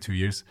tech for 2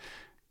 years,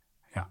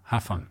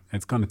 have fun.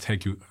 It's going to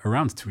take you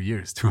around 2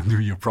 years to undo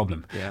your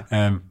problem.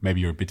 Yeah.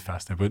 Maybe you're a bit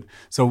faster. But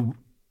so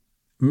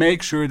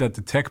make sure that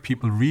the tech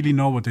people really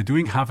know what they're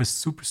doing, have a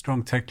super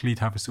strong tech lead,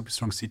 have a super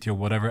strong CTO,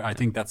 whatever. I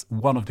think that's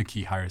one of the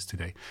key hires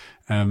today.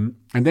 And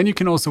then you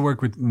can also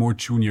work with more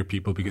junior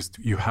people because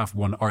you have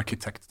one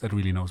architect that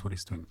really knows what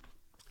he's doing.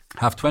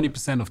 Have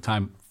 20% of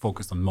time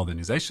focused on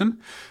modernization.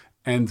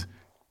 And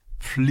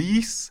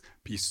please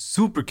be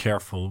super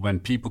careful when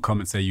people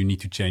come and say you need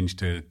to change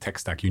the tech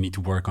stack, you need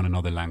to work on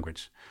another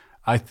language.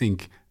 I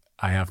think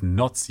I have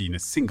not seen a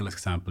single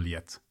example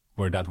yet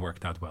where that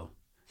worked out well.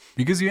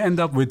 Because you end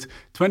up with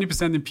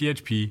 20% in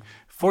PHP,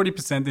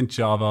 40% in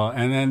Java,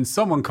 and then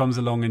someone comes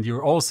along and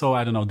you're also,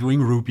 I don't know,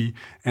 doing Ruby,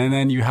 and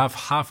then you have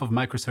half of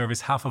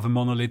microservice, half of a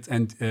monolith,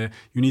 and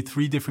you need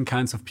 3 different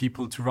kinds of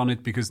people to run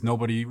it because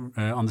nobody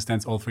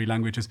understands all 3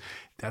 languages.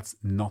 That's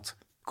not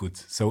good.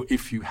 So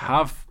if you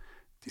have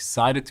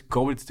decided to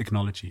go with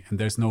technology and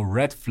there's no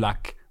red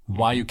flag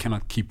why you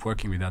cannot keep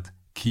working with that,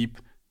 keep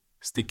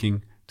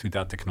sticking to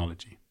that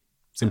technology.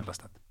 Simple as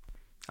that.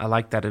 I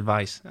like that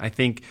advice. I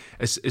think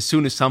as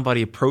soon as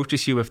somebody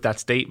approaches you with that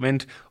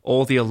statement,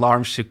 all the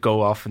alarms should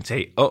go off and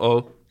say,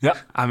 yeah,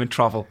 I'm in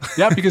trouble.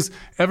 Yeah, because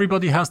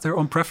everybody has their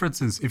own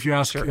preferences. If you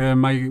ask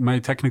my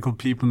technical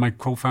people, my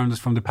co-founders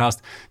from the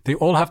past, they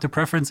all have their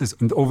preferences.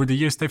 And over the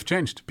years, they've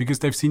changed because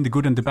they've seen the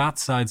good and the bad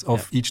sides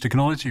of each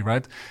technology,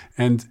 right?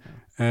 And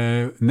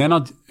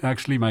Nenad,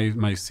 actually,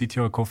 my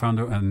CTO,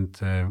 co-founder, and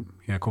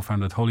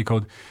co-founder at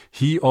HolyCode,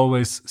 he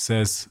always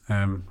says,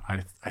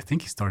 I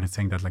think he started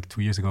saying that like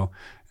 2 years ago,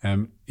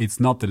 it's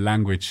not the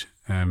language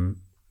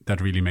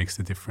that really makes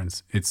the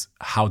difference. It's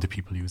how the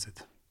people use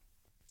it.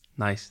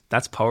 Nice.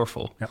 That's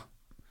powerful. Yeah.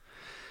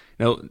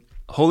 Now,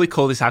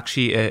 HolyCode is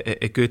actually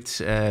a good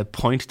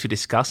point to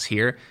discuss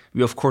here.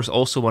 We, of course,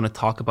 also want to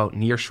talk about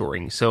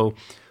nearshoring. So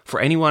for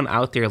anyone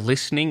out there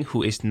listening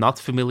who is not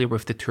familiar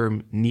with the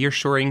term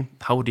nearshoring,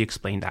 how would you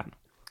explain that?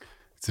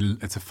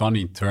 It's a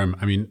funny term.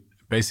 I mean,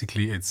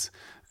 basically, it's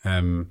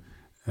a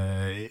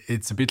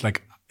bit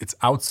like it's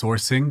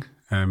outsourcing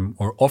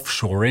or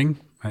offshoring.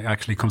 It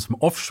actually comes from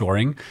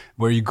offshoring,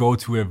 where you go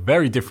to a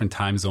very different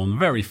time zone,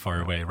 very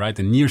far away, right?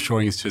 And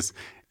nearshoring is just,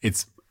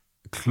 it's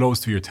close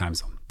to your time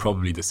zone,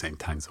 probably the same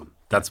time zone.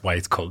 That's why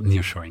it's called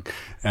nearshoring.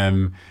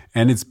 And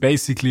it's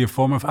basically a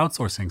form of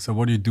outsourcing. So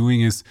what you're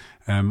doing is,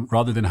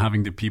 rather than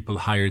having the people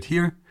hired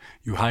here,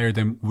 you hire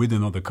them with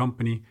another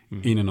company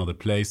in another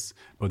place,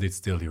 but it's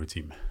still your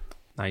team.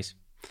 Nice.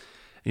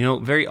 You know,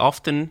 very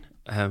often,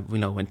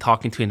 when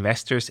talking to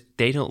investors,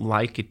 they don't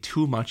like it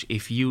too much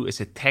if you,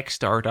 as a tech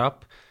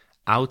startup,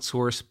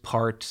 outsource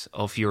part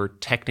of your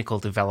technical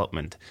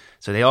development.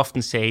 So they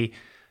often say,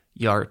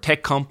 you're a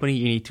tech company,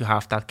 you need to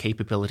have that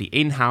capability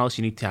in-house,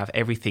 you need to have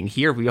everything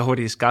here. We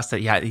already discussed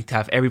that, you need to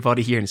have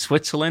everybody here in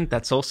Switzerland.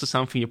 That's also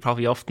something you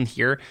probably often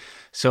hear.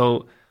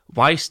 So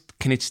why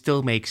can it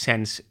still make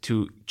sense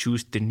to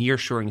choose the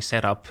nearshoring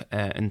setup,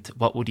 and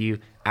what would you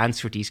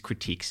answer these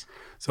critiques?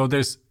 So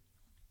there's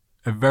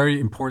a very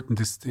important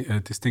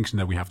distinction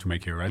that we have to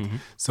make here, right? Mm-hmm.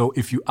 So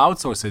if you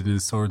outsource it in a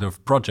sort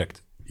of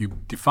project, you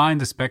define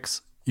the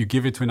specs, you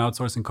give it to an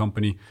outsourcing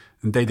company,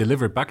 and they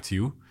deliver it back to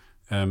you.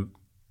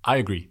 I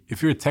agree.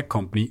 If you're a tech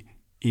company,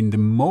 in the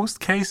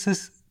most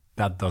cases,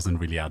 that doesn't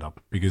really add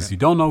up because you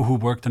don't know who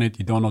worked on it,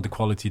 you don't know the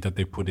quality that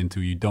they put into,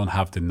 you don't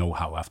have the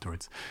know-how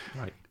afterwards.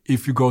 Right.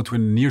 If you go to a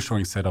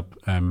nearshoring setup,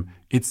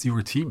 it's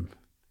your team.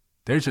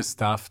 They're just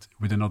staffed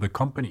with another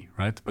company,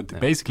 right? But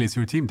basically, it's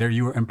your team. They're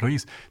your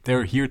employees.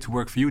 They're here to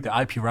work for you. The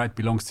IP right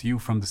belongs to you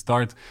from the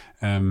start.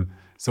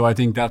 So I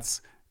think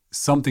that's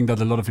something that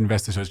a lot of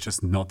investors are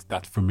just not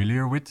that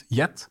familiar with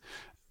yet.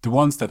 The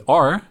ones that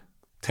are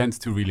tend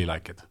to really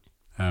like it.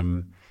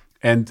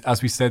 And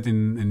as we said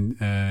in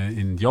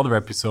the other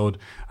episode,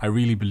 I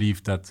really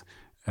believe that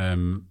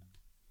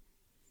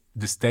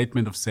the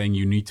statement of saying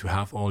you need to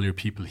have all your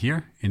people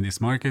here in this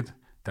market,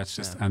 that's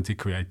just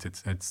antiquated.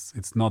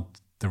 It's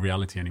not the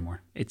reality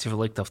anymore. It's a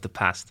relic of the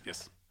past.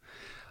 Yes.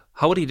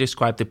 How would you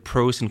describe the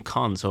pros and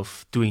cons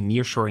of doing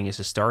nearshoring as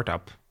a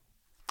startup?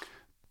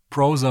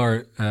 Pros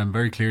are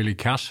very clearly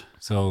cash.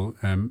 So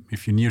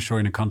if you nearshore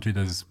in a country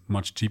that is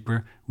much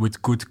cheaper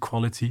with good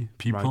quality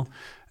people,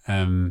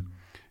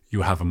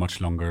 you have a much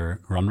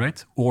longer run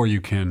rate, or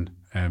you can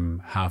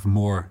have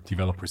more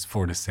developers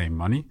for the same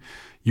money.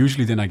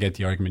 Usually then I get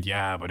the argument,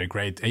 but a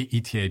great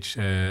ETH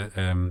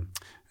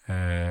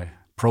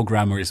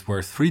programmer is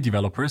worth 3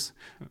 developers.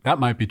 That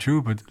might be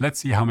true, but let's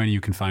see how many you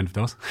can find of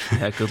those.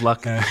 Yeah, good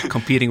luck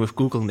competing with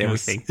Google and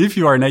everything. If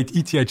you are an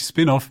ETH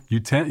spin-off,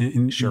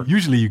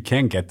 usually you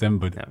can get them,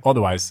 but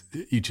otherwise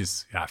you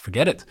just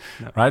forget it,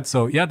 right?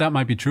 So that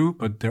might be true,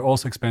 but they're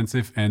also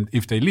expensive. And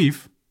if they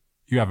leave,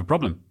 you have a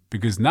problem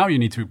because now you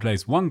need to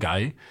replace one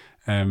guy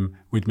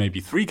with maybe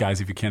 3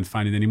 guys if you can't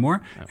find it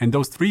anymore. Yeah. And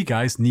those 3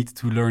 guys need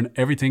to learn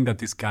everything that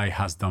this guy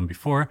has done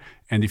before.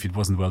 And if it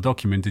wasn't well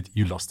documented,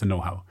 you lost the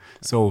know-how. Yeah.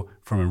 So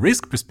from a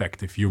risk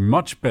perspective, you're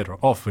much better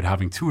off with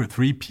having 2 or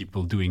 3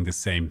 people doing the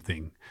same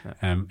thing.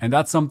 Yeah. And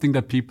that's something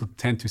that people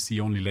tend to see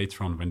only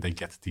later on when they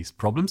get these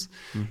problems.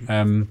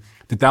 Mm-hmm.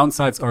 The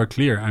downsides are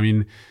clear. I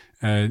mean,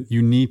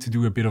 you need to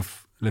do a bit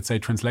of, let's say,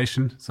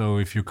 translation. So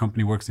if your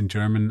company works in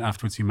German,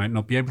 afterwards you might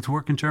not be able to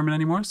work in German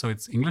anymore. So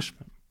it's English.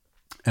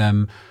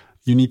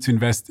 You need to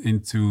invest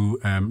into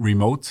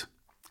remote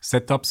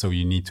setup. So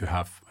you need to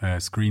have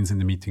screens in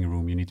the meeting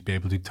room. You need to be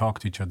able to talk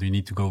to each other. You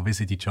need to go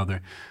visit each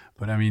other.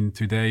 But I mean,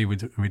 today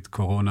with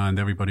Corona and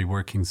everybody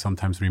working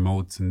sometimes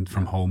remote and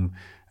from home,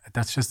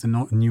 that's just a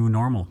new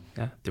normal.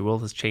 Yeah, the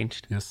world has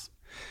changed. Yes.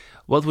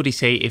 What would you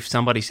say if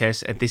somebody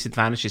says a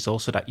disadvantage is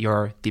also that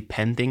you're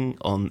depending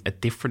on a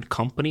different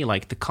company,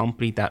 like the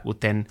company that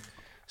would then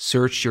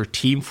search your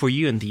team for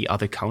you in the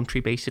other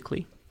country,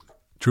 basically?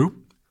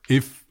 True.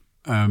 If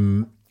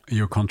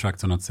your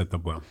contracts are not set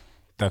up well.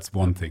 That's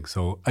one thing.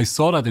 So I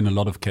saw that in a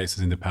lot of cases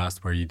in the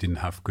past where you didn't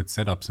have good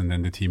setups and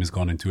then the team is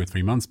gone in 2 or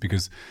 3 months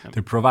because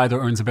the provider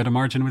earns a better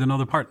margin with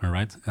another partner,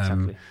 right?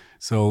 Exactly.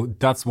 So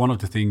that's one of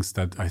the things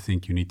that I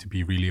think you need to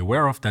be really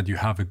aware of, that you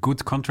have a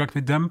good contract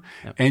with them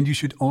and you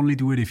should only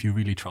do it if you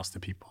really trust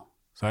the people.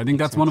 So I think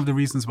that's one of the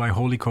reasons why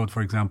Holy Code,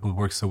 for example,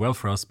 works so well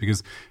for us,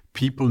 because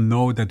people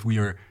know that we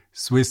are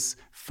Swiss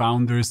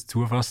founders,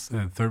 2 of us,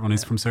 third one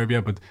is from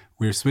Serbia, but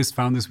we're Swiss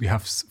founders. We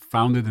have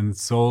founded and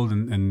sold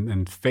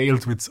and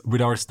failed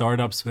with our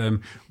startups.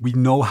 We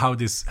know how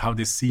this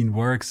scene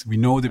works. We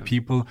know the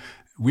people.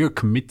 We're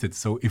committed.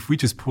 So if we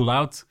just pull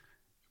out,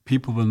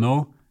 people will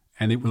know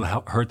and it will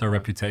hurt our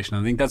reputation.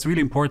 I think that's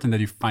really important, that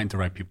you find the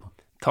right people.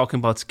 Talking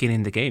about skin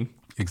in the game.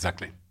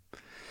 Exactly.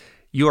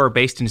 You are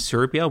based in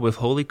Serbia with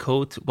Holy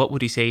Code. What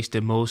would you say is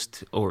the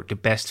most or the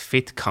best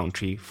fit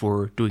country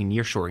for doing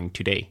nearshoring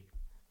today?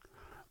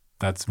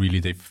 That's really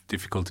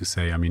difficult to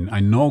say. I mean, I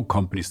know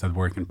companies that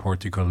work in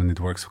Portugal and it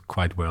works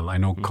quite well. I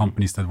know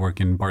companies that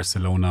work in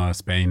Barcelona,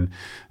 Spain,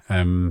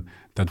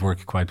 that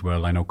work quite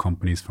well. I know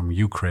companies from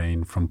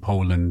Ukraine, from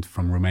Poland,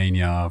 from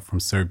Romania, from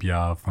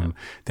Serbia.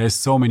 There's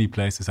so many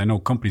places. I know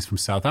companies from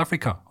South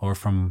Africa or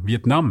from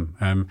Vietnam.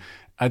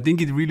 I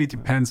think it really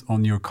depends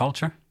on your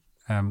culture,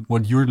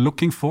 what you're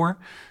looking for.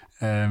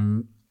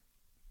 And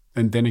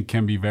then it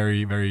can be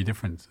very, very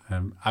different.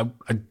 I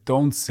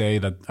wouldn't say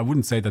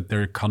that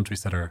there are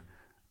countries that are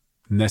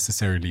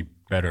necessarily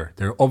better.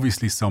 There are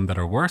obviously some that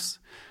are worse.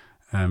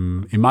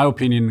 In my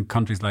opinion,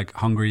 countries like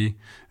Hungary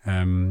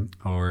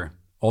or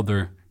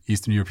other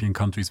Eastern European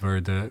countries where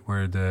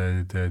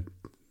the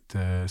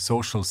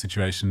social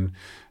situation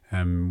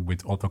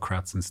with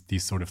autocrats and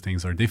these sort of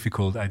things are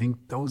difficult, I think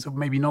those are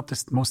maybe not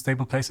the most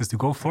stable places to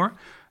go for.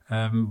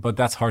 But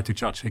that's hard to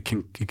judge. It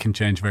can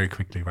change very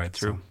quickly, right?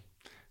 True.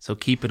 So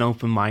keep an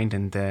open mind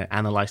and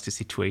analyze the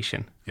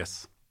situation.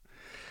 Yes.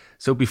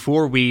 So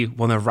before we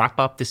want to wrap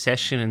up the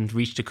session and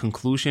reach the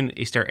conclusion,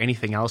 is there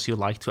anything else you'd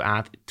like to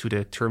add to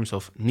the terms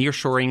of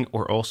nearshoring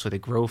or also the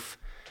growth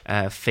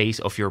phase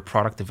of your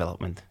product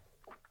development?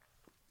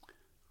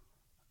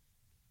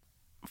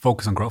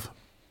 Focus on growth.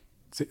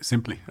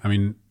 Simply. I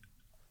mean,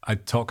 I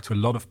talk to a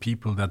lot of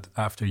people that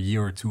after a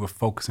year or 2 of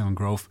focusing on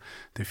growth,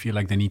 they feel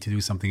like they need to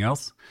do something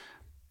else.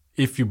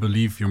 If you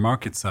believe your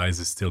market size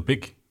is still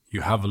big,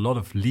 you have a lot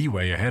of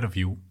leeway ahead of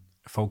you.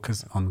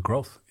 Focus on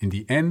growth. In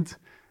the end,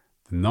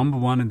 the number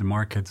one in the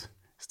market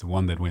is the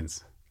one that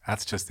wins.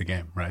 That's just the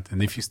game, right?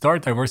 And if you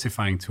start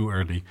diversifying too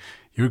early,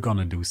 you're going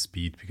to lose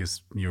speed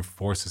because your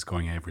force is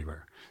going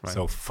everywhere. Right.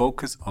 So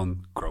focus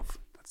on growth.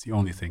 That's the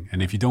only thing.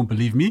 And if you don't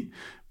believe me,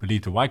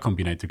 believe the Y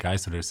Combinator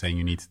guys that are saying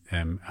you need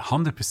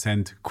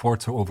 100%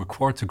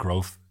 quarter-over-quarter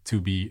growth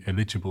to be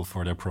eligible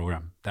for their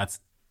program. That's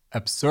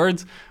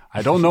absurd.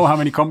 I don't know how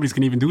many companies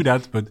can even do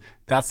that, but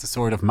that's the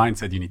sort of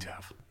mindset you need to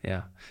have.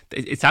 Yeah.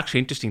 It's actually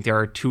interesting. There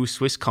are 2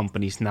 Swiss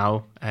companies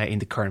now in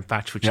the current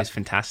batch, which is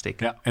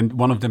fantastic. Yeah, and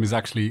one of them is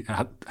actually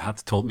had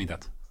told me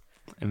that.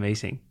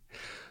 Amazing.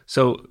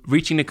 So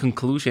reaching the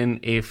conclusion,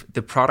 if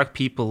the product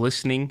people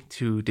listening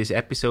to this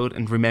episode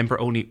and remember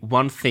only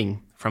one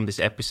thing from this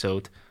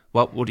episode,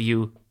 what would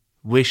you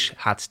wish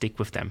had stick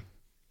with them?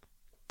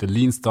 The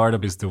lean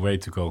startup is the way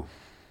to go.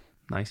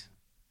 Nice.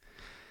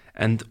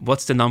 And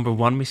what's the number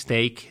one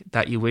mistake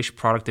that you wish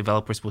product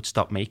developers would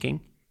stop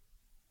making?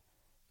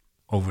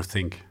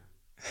 Overthink.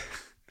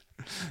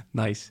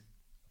 Nice.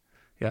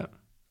 Yeah.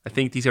 I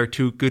think these are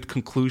 2 good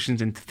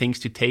conclusions and things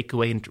to take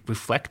away and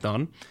reflect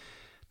on.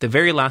 The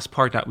very last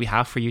part that we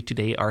have for you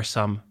today are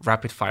some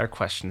rapid fire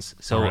questions.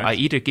 So I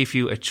either give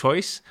you a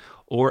choice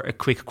or a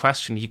quick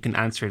question. You can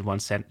answer in 1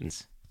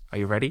 sentence. Are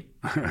you ready?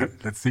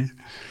 Let's see.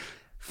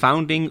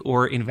 Founding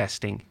or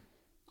investing?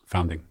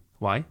 Founding.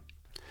 Why?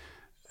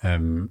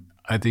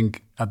 I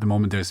think at the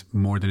moment there's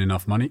more than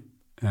enough money.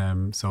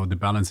 So the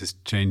balance is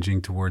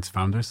changing towards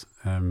founders.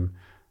 10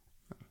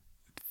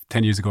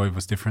 years ago, it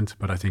was different.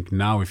 But I think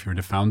now, if you're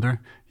the founder,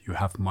 you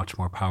have much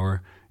more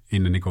power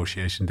in the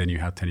negotiation than you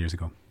had 10 years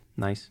ago.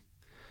 Nice.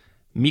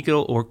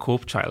 Migros or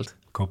Coopchild?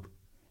 Coop.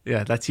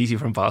 Yeah, that's easy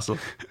from Basel.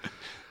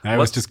 I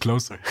was just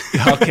closer.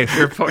 Okay,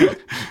 fair point.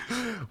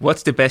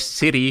 What's the best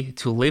city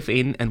to live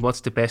in and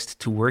what's the best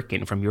to work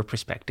in from your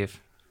perspective?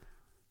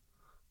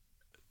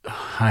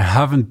 I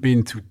haven't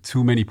been to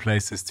too many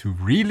places to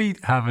really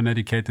have an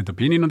educated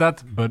opinion on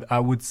that, but I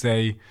would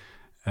say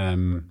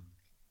from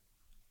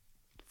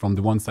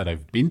the ones that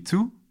I've been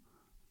to,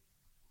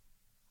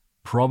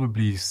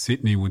 probably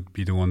Sydney would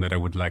be the one that I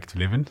would like to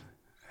live in.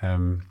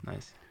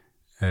 Nice.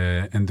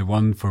 And the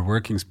one for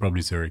working is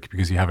probably Zurich,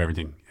 because you have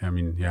everything. I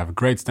mean, you have a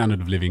great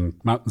standard of living,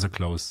 mountains are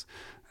close.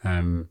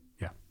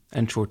 Yeah.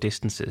 And short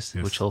distances,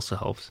 yes. Which also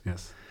helps.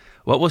 Yes.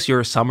 What was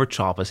your summer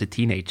job as a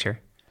teenager?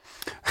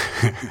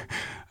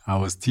 I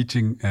was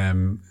teaching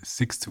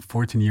 6 to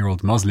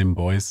 14-year-old Muslim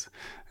boys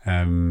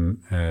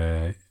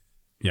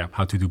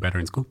how to do better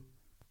in school.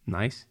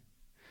 Nice.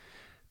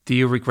 Do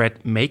you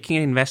regret making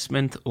an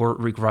investment or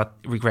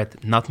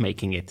regret not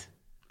making it?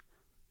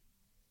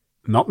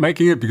 Not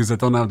making it because I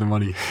don't have the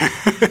money.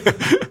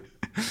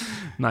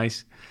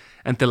 Nice.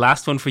 And the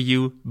last one for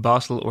you,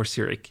 Basel or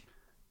Zurich?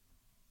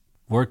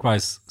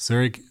 Work-wise,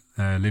 Zurich.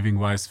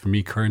 Living-wise, for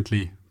me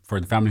currently, for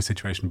the family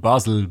situation,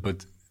 Basel.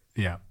 But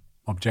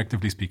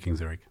objectively speaking,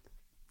 Zurich.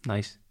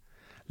 Nice.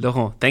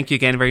 Laurent, thank you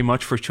again very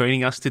much for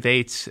joining us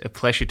today. It's a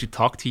pleasure to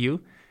talk to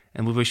you.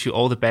 And we wish you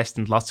all the best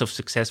and lots of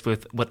success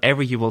with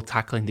whatever you will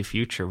tackle in the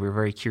future. We're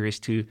very curious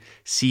to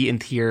see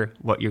and hear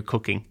what you're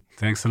cooking.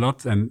 Thanks a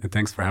lot, and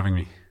thanks for having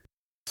me.